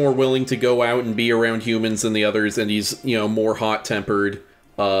he's much more willing to go out and be around humans than the others, and he's, you know, more hot-tempered.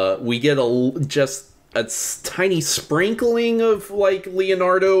 We get just a tiny sprinkling of, like,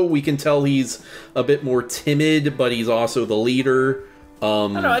 Leonardo. We can tell he's a bit more timid, but he's also the leader. I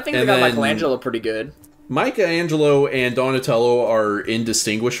don't know, I think they got Michelangelo pretty good. Michelangelo and Donatello are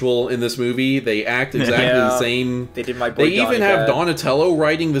indistinguishable in this movie. They act exactly the same. They did my boy They even have Donatello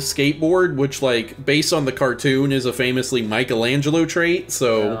riding the skateboard, which, like, based on the cartoon, is a famously Michelangelo trait,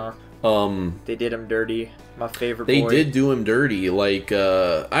 so... they did him dirty. My favorite boy. They did do him dirty, like,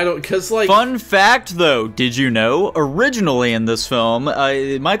 I don't, cause, like... Fun fact, though, did you know, originally in this film,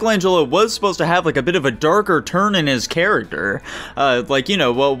 Michelangelo was supposed to have, like, a bit of a darker turn in his character. Like, you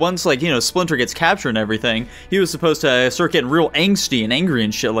know, well, once, like, you know, Splinter gets captured and everything, he was supposed to start getting real angsty and angry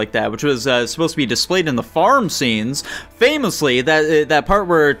and shit like that, which was supposed to be displayed in the farm scenes. Famously, that part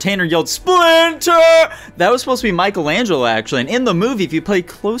where Tanner yelled, "Splinter!" That was supposed to be Michelangelo, actually, and in the movie, if you pay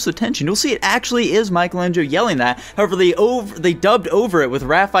close attention, you'll see it actually is Michelangelo yelling that. However, they dubbed over it with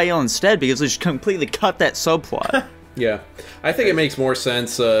Raphael instead because they just completely cut that subplot. Yeah, I think it makes more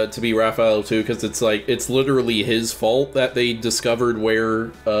sense to be Raphael too, because it's like it's literally his fault that they discovered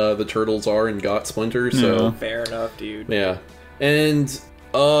where the turtles are and got Splinter. So fair enough, dude. Yeah, and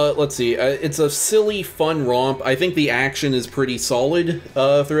let's see, it's a silly, fun romp. I think the action is pretty solid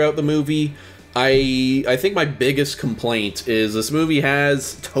throughout the movie. I think my biggest complaint is this movie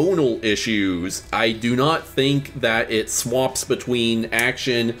has tonal issues. I do not think that it swaps between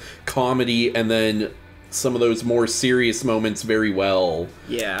action, comedy, and then some of those more serious moments very well.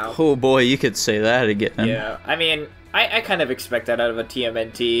 Yeah. Oh boy, you could say that again. Yeah, I mean, I kind of expect that out of a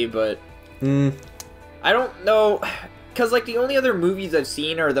TMNT, but... I don't know, because, like, the only other movies I've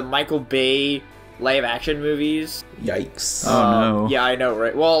seen are the Michael Bay live-action movies. Yikes. Oh, no. Yeah, I know,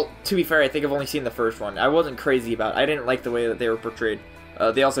 right? Well, to be fair, I think I've only seen the first one. I wasn't crazy about it. I didn't like the way that they were portrayed.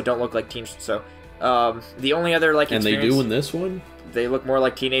 They also don't look like teens, so... the only other, like, and they do in this one? They look more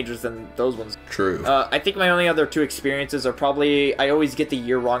like teenagers than those ones. True. I think my only other two experiences are probably... I always get the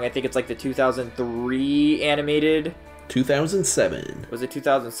year wrong. I think it's, like, the 2003 animated... 2007. Was it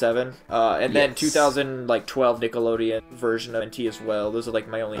 2007? And then 2012 Nickelodeon version of NT as well. Those are like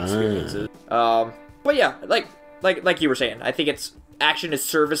my only experiences. But yeah, like you were saying, I think its action is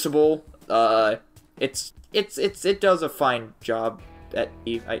serviceable. It does a fine job at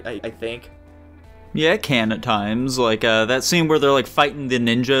I think. Yeah, it can at times. Like, that scene where they're, like, fighting the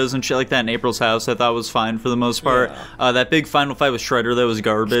ninjas and shit like that in April's house, I thought was fine for the most part. Yeah. That big final fight with Shredder, that was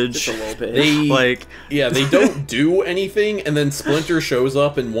garbage. Just a little bit. They don't do anything, and then Splinter shows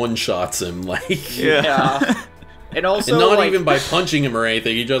up and one-shots him, like... Yeah. And also, and not like, even by punching him or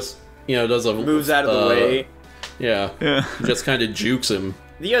anything, he just, you know, does a... moves out of the way. Yeah. Just kind of jukes him.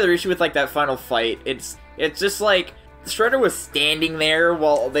 The other issue with, like, that final fight, it's just, like... Shredder was standing there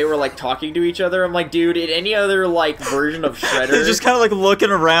while they were, like, talking to each other. I'm like, dude, in any other, like, version of Shredder... They're just kind of, like,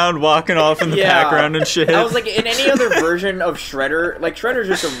 looking around, walking off in the background and shit. I was like, in any other version of Shredder, like, Shredder's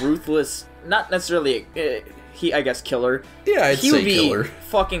just a ruthless, not necessarily, I guess, killer. Yeah, I'd say killer. He would be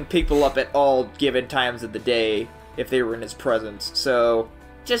fucking people up at all given times of the day if they were in his presence. So,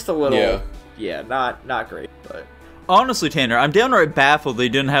 just a little, not great, but... Honestly, Tanner, I'm downright baffled they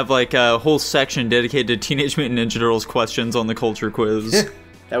didn't have, like, a whole section dedicated to Teenage Mutant Ninja Turtles questions on the culture quiz.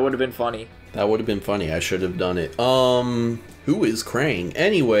 That would have been funny. That would have been funny. I should have done it. Who is Krang?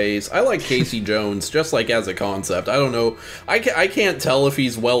 Anyways, I like Casey Jones, just, like, as a concept. I don't know. I can't tell if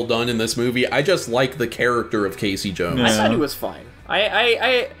he's well done in this movie. I just like the character of Casey Jones. I thought he was fine.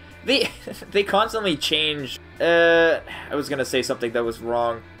 They constantly change. I was gonna say something that was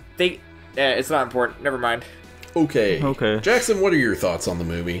wrong. It's not important. Never mind. Okay. Jackson, what are your thoughts on the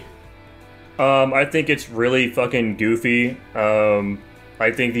movie? I think it's really fucking goofy.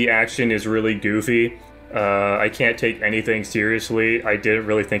 I think the action is really goofy. I can't take anything seriously. I didn't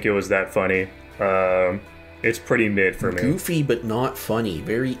really think it was that funny. It's pretty mid for me. Goofy but not funny.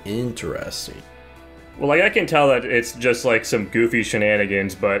 Very interesting. Well, like, I can tell that it's just, like, some goofy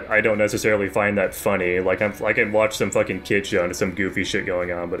shenanigans, but I don't necessarily find that funny. Like, I can watch some fucking kid show and some goofy shit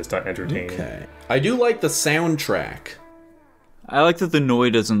going on, but it's not entertaining. Okay. I do like the soundtrack. I like that the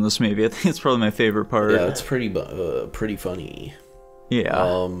Noid is in this movie. I think it's probably my favorite part. Yeah, it's pretty funny.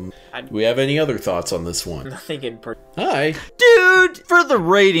 Yeah. Do we have any other thoughts on this one? Nothing in Hi. Dude, for the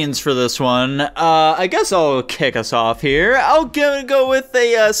ratings for this one, I guess I'll kick us off here. I'll go with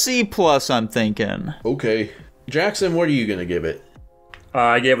a C+, I'm thinking. Okay. Jackson, what are you gonna give it?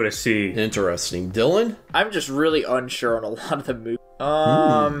 I gave it a C. Interesting. Dylan? I'm just really unsure on a lot of the movies.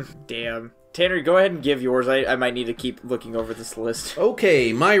 Damn. Tanner, go ahead and give yours. I might need to keep looking over this list.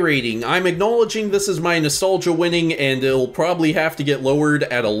 Okay, my rating. I'm acknowledging this is my nostalgia winning, and it'll probably have to get lowered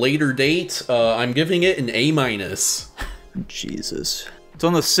at a later date. I'm giving it an A-. Jesus. It's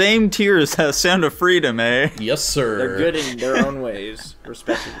on the same tier as Sound of Freedom, eh? Yes, sir. They're good in their own ways,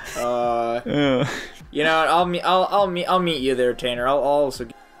 respectively. Yeah. You know, I'll meet you there, Tanner. I'll also.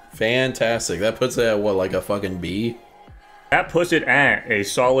 Fantastic. That puts it at, what, like a fucking B? That puts it at a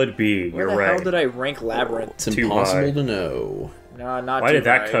solid B. Where You're the right. hell did I rank Labyrinth? It's Too impossible high. to know. No, not Why too did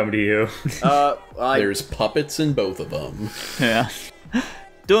that high. come to you? There's puppets in both of them. Yeah.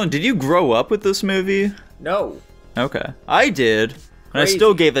 Dylan, did you grow up with this movie? No. Okay. I did. And I Crazy.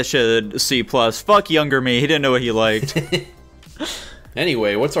 still gave that shit a C+. Fuck younger me. He didn't know what he liked.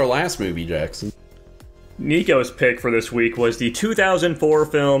 Anyway, what's our last movie, Jackson? Nico's pick for this week was the 2004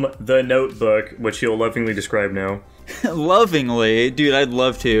 film The Notebook, which he'll lovingly describe now. Lovingly, dude, I'd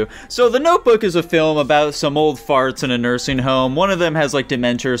love to. So The Notebook is a film about some old farts in a nursing home. One of them has like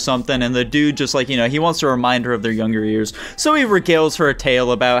dementia or something, and the dude just like, he wants to remind her of their younger years. So he regales her a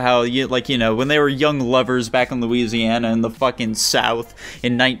tale about how, when they were young lovers back in Louisiana in the fucking South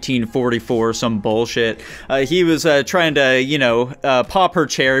in 1944, some bullshit. He was trying to, pop her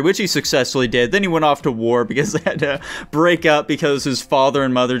cherry, which he successfully did. Then he went off to war because they had to break up because his father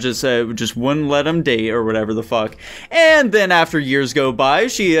and mother just wouldn't let him date or whatever the fuck. And then after years go by,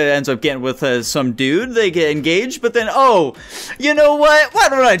 she ends up getting with some dude. They get engaged, but then, you know what? Why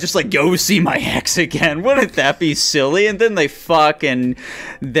don't I just, go see my ex again? Wouldn't that be silly? And then they fuck, and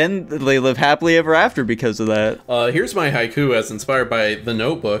then they live happily ever after because of that. Here's my haiku as inspired by The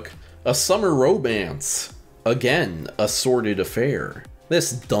Notebook. A summer romance. Again, a sordid affair.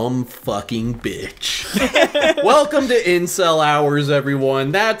 This dumb fucking bitch. Welcome to Incel Hours,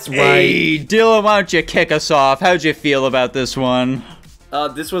 everyone. That's right. Hey, Dylan, why don't you kick us off? How'd you feel about this one?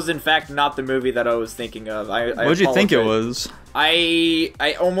 This was in fact not the movie that I was thinking of. What'd you think it was?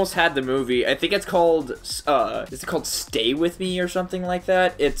 I almost had the movie. I think it's called is it called Stay With Me or something like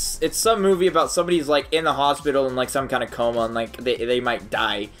that? It's some movie about somebody's in the hospital in some kind of coma and they might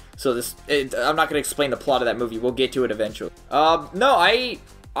die. So I'm not gonna explain the plot of that movie. We'll get to it eventually. No,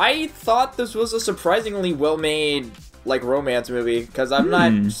 I thought this was a surprisingly well-made romance movie because I'm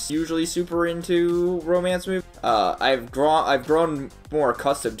not usually super into romance movies. I've grown more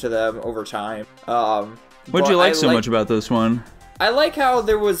accustomed to them over time. What'd you like so much about this one? I like how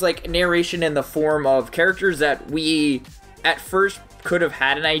there was narration in the form of characters that we at first could have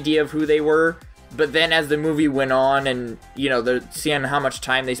had an idea of who they were, but then as the movie went on and they're seeing how much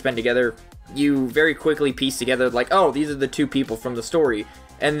time they spend together, you very quickly piece together these are the two people from the story.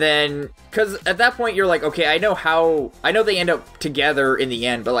 And then, because at that point you're okay, I know they end up together in the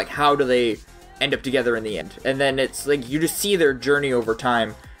end, but how do they end up together in the end? And then it's you just see their journey over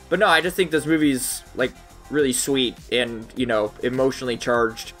time. But no, I just think this movie's really sweet and emotionally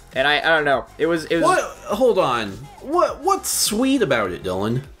charged. And I don't know, it was. What? Hold on. What's sweet about it,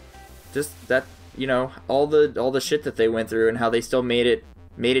 Dylan? Just that all the shit that they went through and how they still made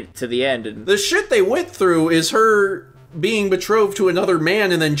it to the end. And the shit they went through is her being betrothed to another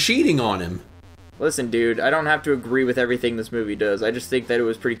man and then cheating on him. Listen, dude, I don't have to agree with everything this movie does. I just think that it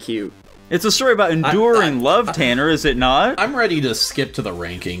was pretty cute. It's a story about enduring love, Tanner, is it not? I'm ready to skip to the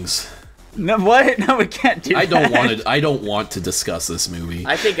rankings. No, what? No, we can't do that. I don't want to discuss this movie.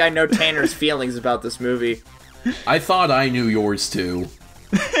 I think I know Tanner's feelings about this movie. I thought I knew yours too.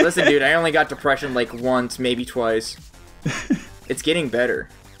 Listen, dude, I only got depression once, maybe twice. It's getting better.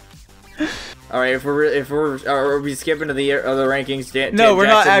 All right, are we skipping to the other rankings? No, we're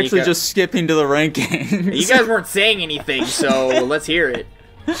not Jackson, actually Mika? just skipping to the rankings. You guys weren't saying anything, so let's hear it.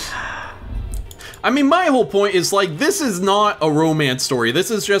 I mean, my whole point is this is not a romance story.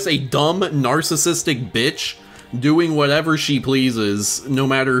 This is just a dumb, narcissistic bitch doing whatever she pleases, no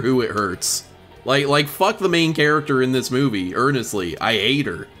matter who it hurts. Fuck the main character in this movie, earnestly. I hate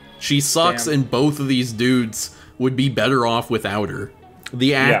her. She sucks, Damn. and both of these dudes would be better off without her.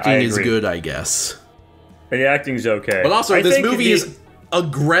 The acting is good, I guess. The acting's okay. But also, this movie is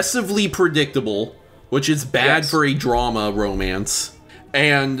aggressively predictable. which is bad for a drama romance.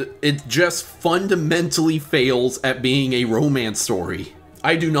 And it just fundamentally fails at being a romance story.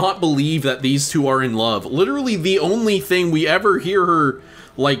 I do not believe that these two are in love. Literally, the only thing we ever hear her,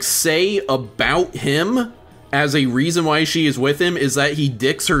 like, say about him as a reason why she is with him is that he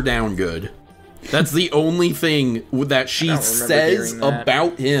dicks her down good. That's the only thing that she says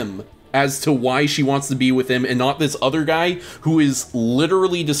about him as to why she wants to be with him, and not this other guy who is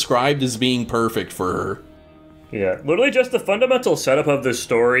literally described as being perfect for her. Yeah, literally just the fundamental setup of this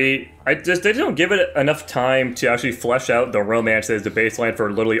story, they don't give it enough time to actually flesh out the romance that is the baseline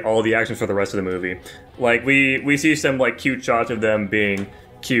for literally all the actions for the rest of the movie. Like, we see some, like, cute shots of them being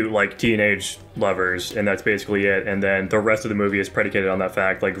cute, like, teenage lovers, and that's basically it, and then the rest of the movie is predicated on that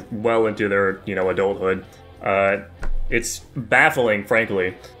fact, like, well into their, you know, adulthood. It's baffling,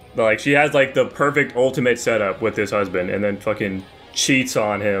 frankly. Like, she has, like, the perfect ultimate setup with this husband, and then fucking cheats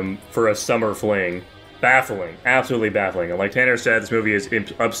on him for a summer fling. Baffling. Absolutely baffling. And like Tanner said, this movie is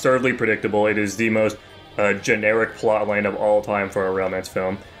absurdly predictable. It is the most generic plotline of all time for a romance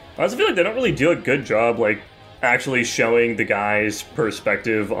film. I also feel like they don't really do a good job, like, actually showing the guy's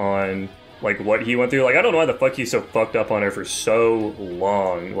perspective on, like, what he went through. Like, I don't know why the fuck he's so fucked up on her for so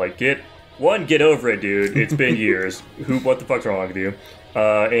long. Like, get over it, dude. It's been years. What the fuck's wrong with you?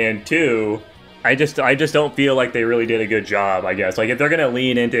 And two, I just don't feel like they really did a good job, I guess. Like, if they're gonna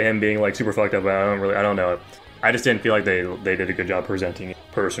lean into him being, like, super fucked up, I don't know. I just didn't feel like they did a good job presenting it,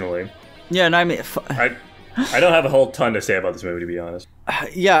 personally. Yeah, and I mean... I don't have a whole ton to say about this movie, to be honest.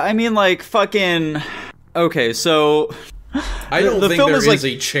 Yeah, I mean, like, fucking... Okay, so... I don't think there is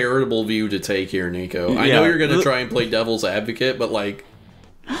a charitable view to take here, Nico. I know you're going to try and play devil's advocate, but, like,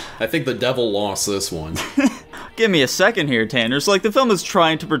 I think the devil lost this one. Give me a second here, Tanner. So, like, the film is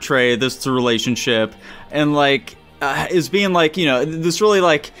trying to portray this relationship and, like, is being, like, you know, this really,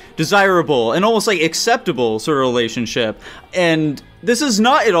 like, desirable and almost, like, acceptable sort of relationship. And this is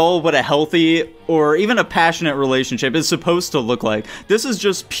not at all what a healthy or even a passionate relationship is supposed to look like. This is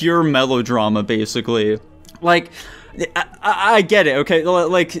just pure melodrama, basically. Like... I get it, okay?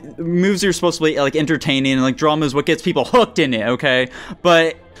 Like, movies are supposed to be, like, entertaining, and, like, drama is what gets people hooked in it, okay?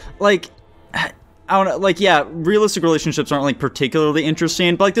 But, like, I don't know, like, yeah, realistic relationships aren't, like, particularly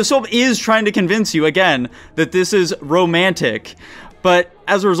interesting, but, like, this film is trying to convince you, again, that this is romantic. But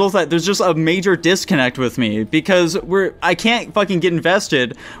as a result of that, there's just a major disconnect with me, because I can't fucking get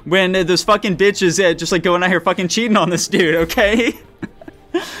invested when this fucking bitch is just, like, going out here fucking cheating on this dude, okay?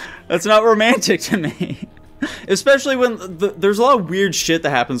 That's not romantic to me. Especially when there's a lot of weird shit that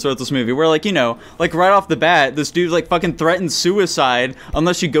happens throughout this movie, where, like, you know, like, right off the bat, this dude, like, fucking threatens suicide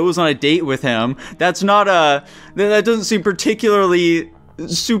unless she goes on a date with him. That's not that doesn't seem particularly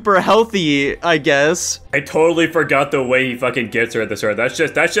super healthy, I guess. I totally forgot the way he fucking gets her at the start. That's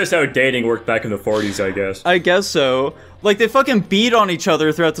just how dating worked back in the 40s, I guess. I guess so. Like, they fucking beat on each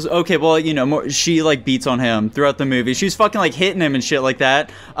other throughout this. Okay, well, you know, she, like, beats on him throughout the movie. She's fucking, like, hitting him and shit like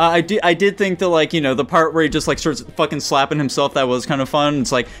that. I did think that, like, you know, the part where he just, like, starts fucking slapping himself, that was kind of fun.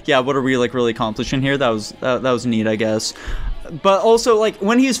 It's like, yeah, what are we, like, really accomplishing here? That was neat, I guess. But also, like,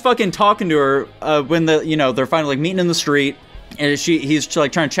 when he's fucking talking to her, when you know, they're finally, like, meeting in the street, and he's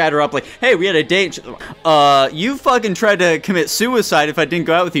like trying to chat her up, like, hey, we had a date. You fucking tried to commit suicide if I didn't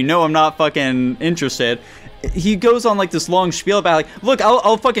go out with you. No, I'm not fucking interested. He goes on, like, this long spiel about, like, look,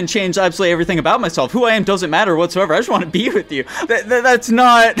 I'll fucking change absolutely everything about myself. Who I am doesn't matter whatsoever. I just want to be with you. That's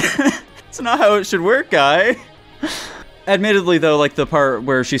not... that's not how it should work, guy. Admittedly, though, like, the part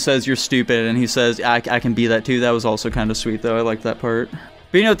where she says you're stupid and he says, I can be that too, that was also kind of sweet, though. I liked that part.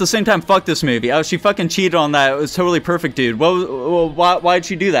 But, you know, at the same time, fuck this movie. She fucking cheated on that. It was totally perfect, dude. Why'd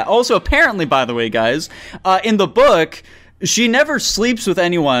she do that? Also, apparently, by the way, guys, in the book... she never sleeps with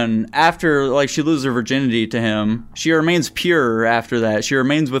anyone after, like, she loses her virginity to him. She remains pure after that. She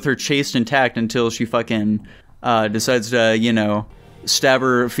remains with her chaste intact until she fucking decides to, you know, stab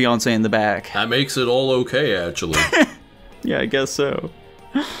her fiancé in the back. That makes it all okay, actually. Yeah, I guess so.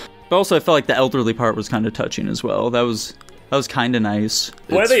 But also, I felt like the elderly part was kind of touching as well. That was kind of nice.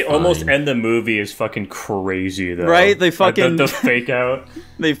 The way they almost end the movie is fucking crazy, though. Right? They fucking... the fake out.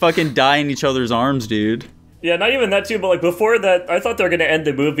 They fucking die in each other's arms, dude. Yeah, not even that too, but, like, before that, I thought they were gonna end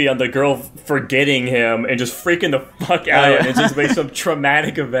the movie on the girl forgetting him and just freaking the fuck out and just make some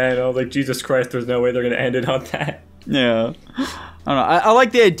traumatic event. I was like, Jesus Christ, there's no way they're gonna end it on that. Yeah. I don't know. I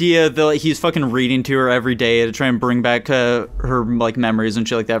like the idea that, like, he's fucking reading to her every day to try and bring back her, like, memories and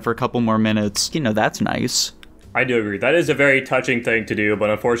shit like that for a couple more minutes. You know, that's nice. I do agree. That is a very touching thing to do, but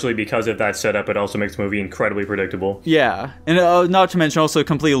unfortunately, because of that setup, it also makes the movie incredibly predictable. Yeah, and not to mention also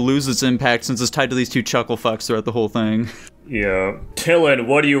completely loses its impact since it's tied to these two chuckle fucks throughout the whole thing. Yeah. Dylan,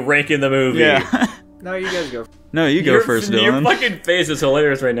 what do you rank in the movie? Yeah. No, you guys go. No, you go first, Dylan. Your fucking face is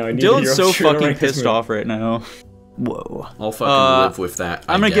hilarious right now. Dylan's so fucking pissed off right now. Whoa. I'll fucking live with that.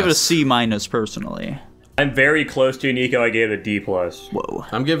 I'm gonna give it a C- personally. I'm very close to Nico. I gave it a D+. Whoa.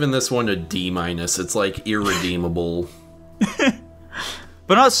 I'm giving this one a D-. It's like irredeemable.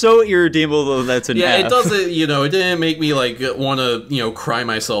 But not so irredeemable though that's an Yeah, F. it doesn't, you know, it didn't make me, like, want to, you know, cry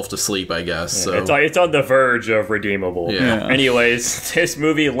myself to sleep, I guess, Yeah, so. it's on the verge of redeemable. Yeah. Anyways, this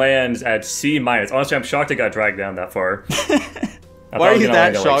movie lands at C-. Honestly, I'm shocked it got dragged down that far. Why are you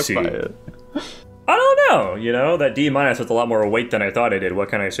that shocked by it? I don't know, you know, that D- with a lot more weight than I thought it did. What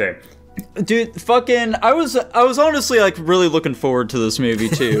can I say? Dude, fucking, I was honestly, like, really looking forward to this movie,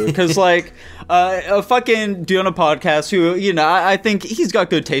 too, because, like, fucking doing a podcast who, you know, I think he's got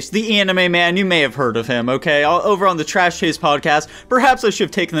good taste. The Anime Man, you may have heard of him, okay? Over on the Trash Chase podcast. Perhaps I should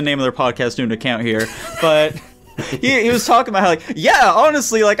have taken the name of their podcast into account here, but he was talking about how, like, yeah,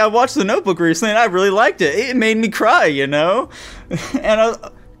 honestly, like, I watched The Notebook recently, and I really liked it. It made me cry, you know? And,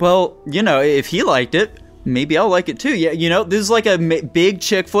 well, you know, if he liked it, maybe I'll like it too. Yeah, you know, this is like a big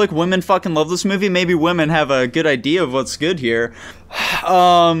chick flick. Women fucking love this movie. Maybe women have a good idea of what's good here.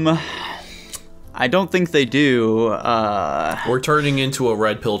 I don't think they do. We're turning into a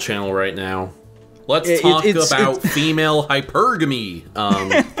Red Pill channel right now. Let's talk about female hypergamy.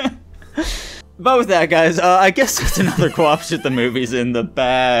 But with that, guys, I guess that's another Guapish at the movies in the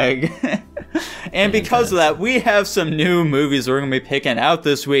bag. And because of that, we have some new movies we're going to be picking out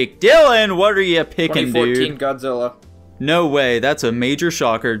this week. Dylan, what are you picking, 2014 dude? Godzilla. No way, that's a major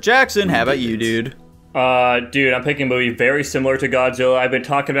shocker. Jackson, how about you, dude? Dude, I'm picking a movie very similar to Godzilla. I've been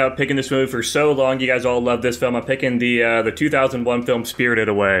talking about picking this movie for so long. You guys all love this film. I'm picking the 2001 film Spirited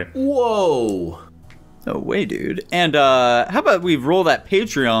Away. Whoa. No way, dude. And how about we roll that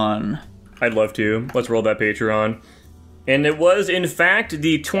Patreon? I'd love to. Let's roll that Patreon. And it was, in fact,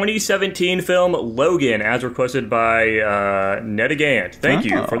 the 2017 film Logan, as requested by Ned Gant. Thank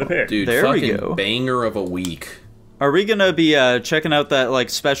you for the pick. Dude, there we fucking go. Banger of a week. Are we gonna be checking out that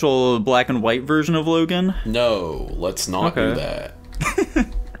like special black and white version of Logan? No, let's not do that.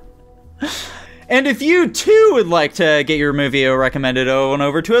 And if you too would like to get your movie recommended on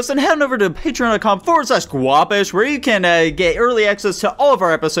over to us, then head on over to patreon.com/Guapish, where you can get early access to all of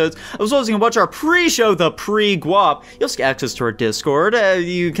our episodes, as well as you can watch our pre-show, the Pre-Guap. You'll also get access to our Discord.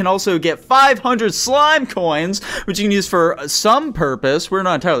 You can also get 500 slime coins, which you can use for some purpose. We're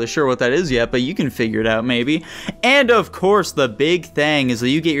not entirely sure what that is yet, but you can figure it out maybe. And of course, the big thing is that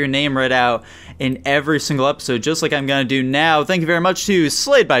you get your name read out in every single episode, just like I'm gonna do now. Thank you very much to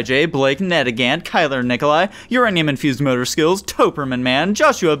Slade by Jay, Blake, Nedagant, Kyler Nikolai, Uranium-Infused Motor Skills, Toperman Man,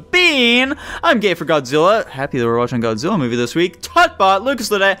 Joshua Bean, I'm Gay for Godzilla, happy that we're watching a Godzilla movie this week, Tutbot, Lucas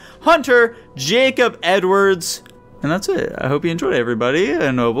Ledet, Hunter, Jacob Edwards, and that's it. I hope you enjoyed, everybody,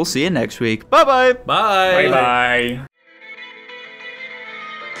 and we'll see you next week. Bye-bye! Bye! Bye-bye!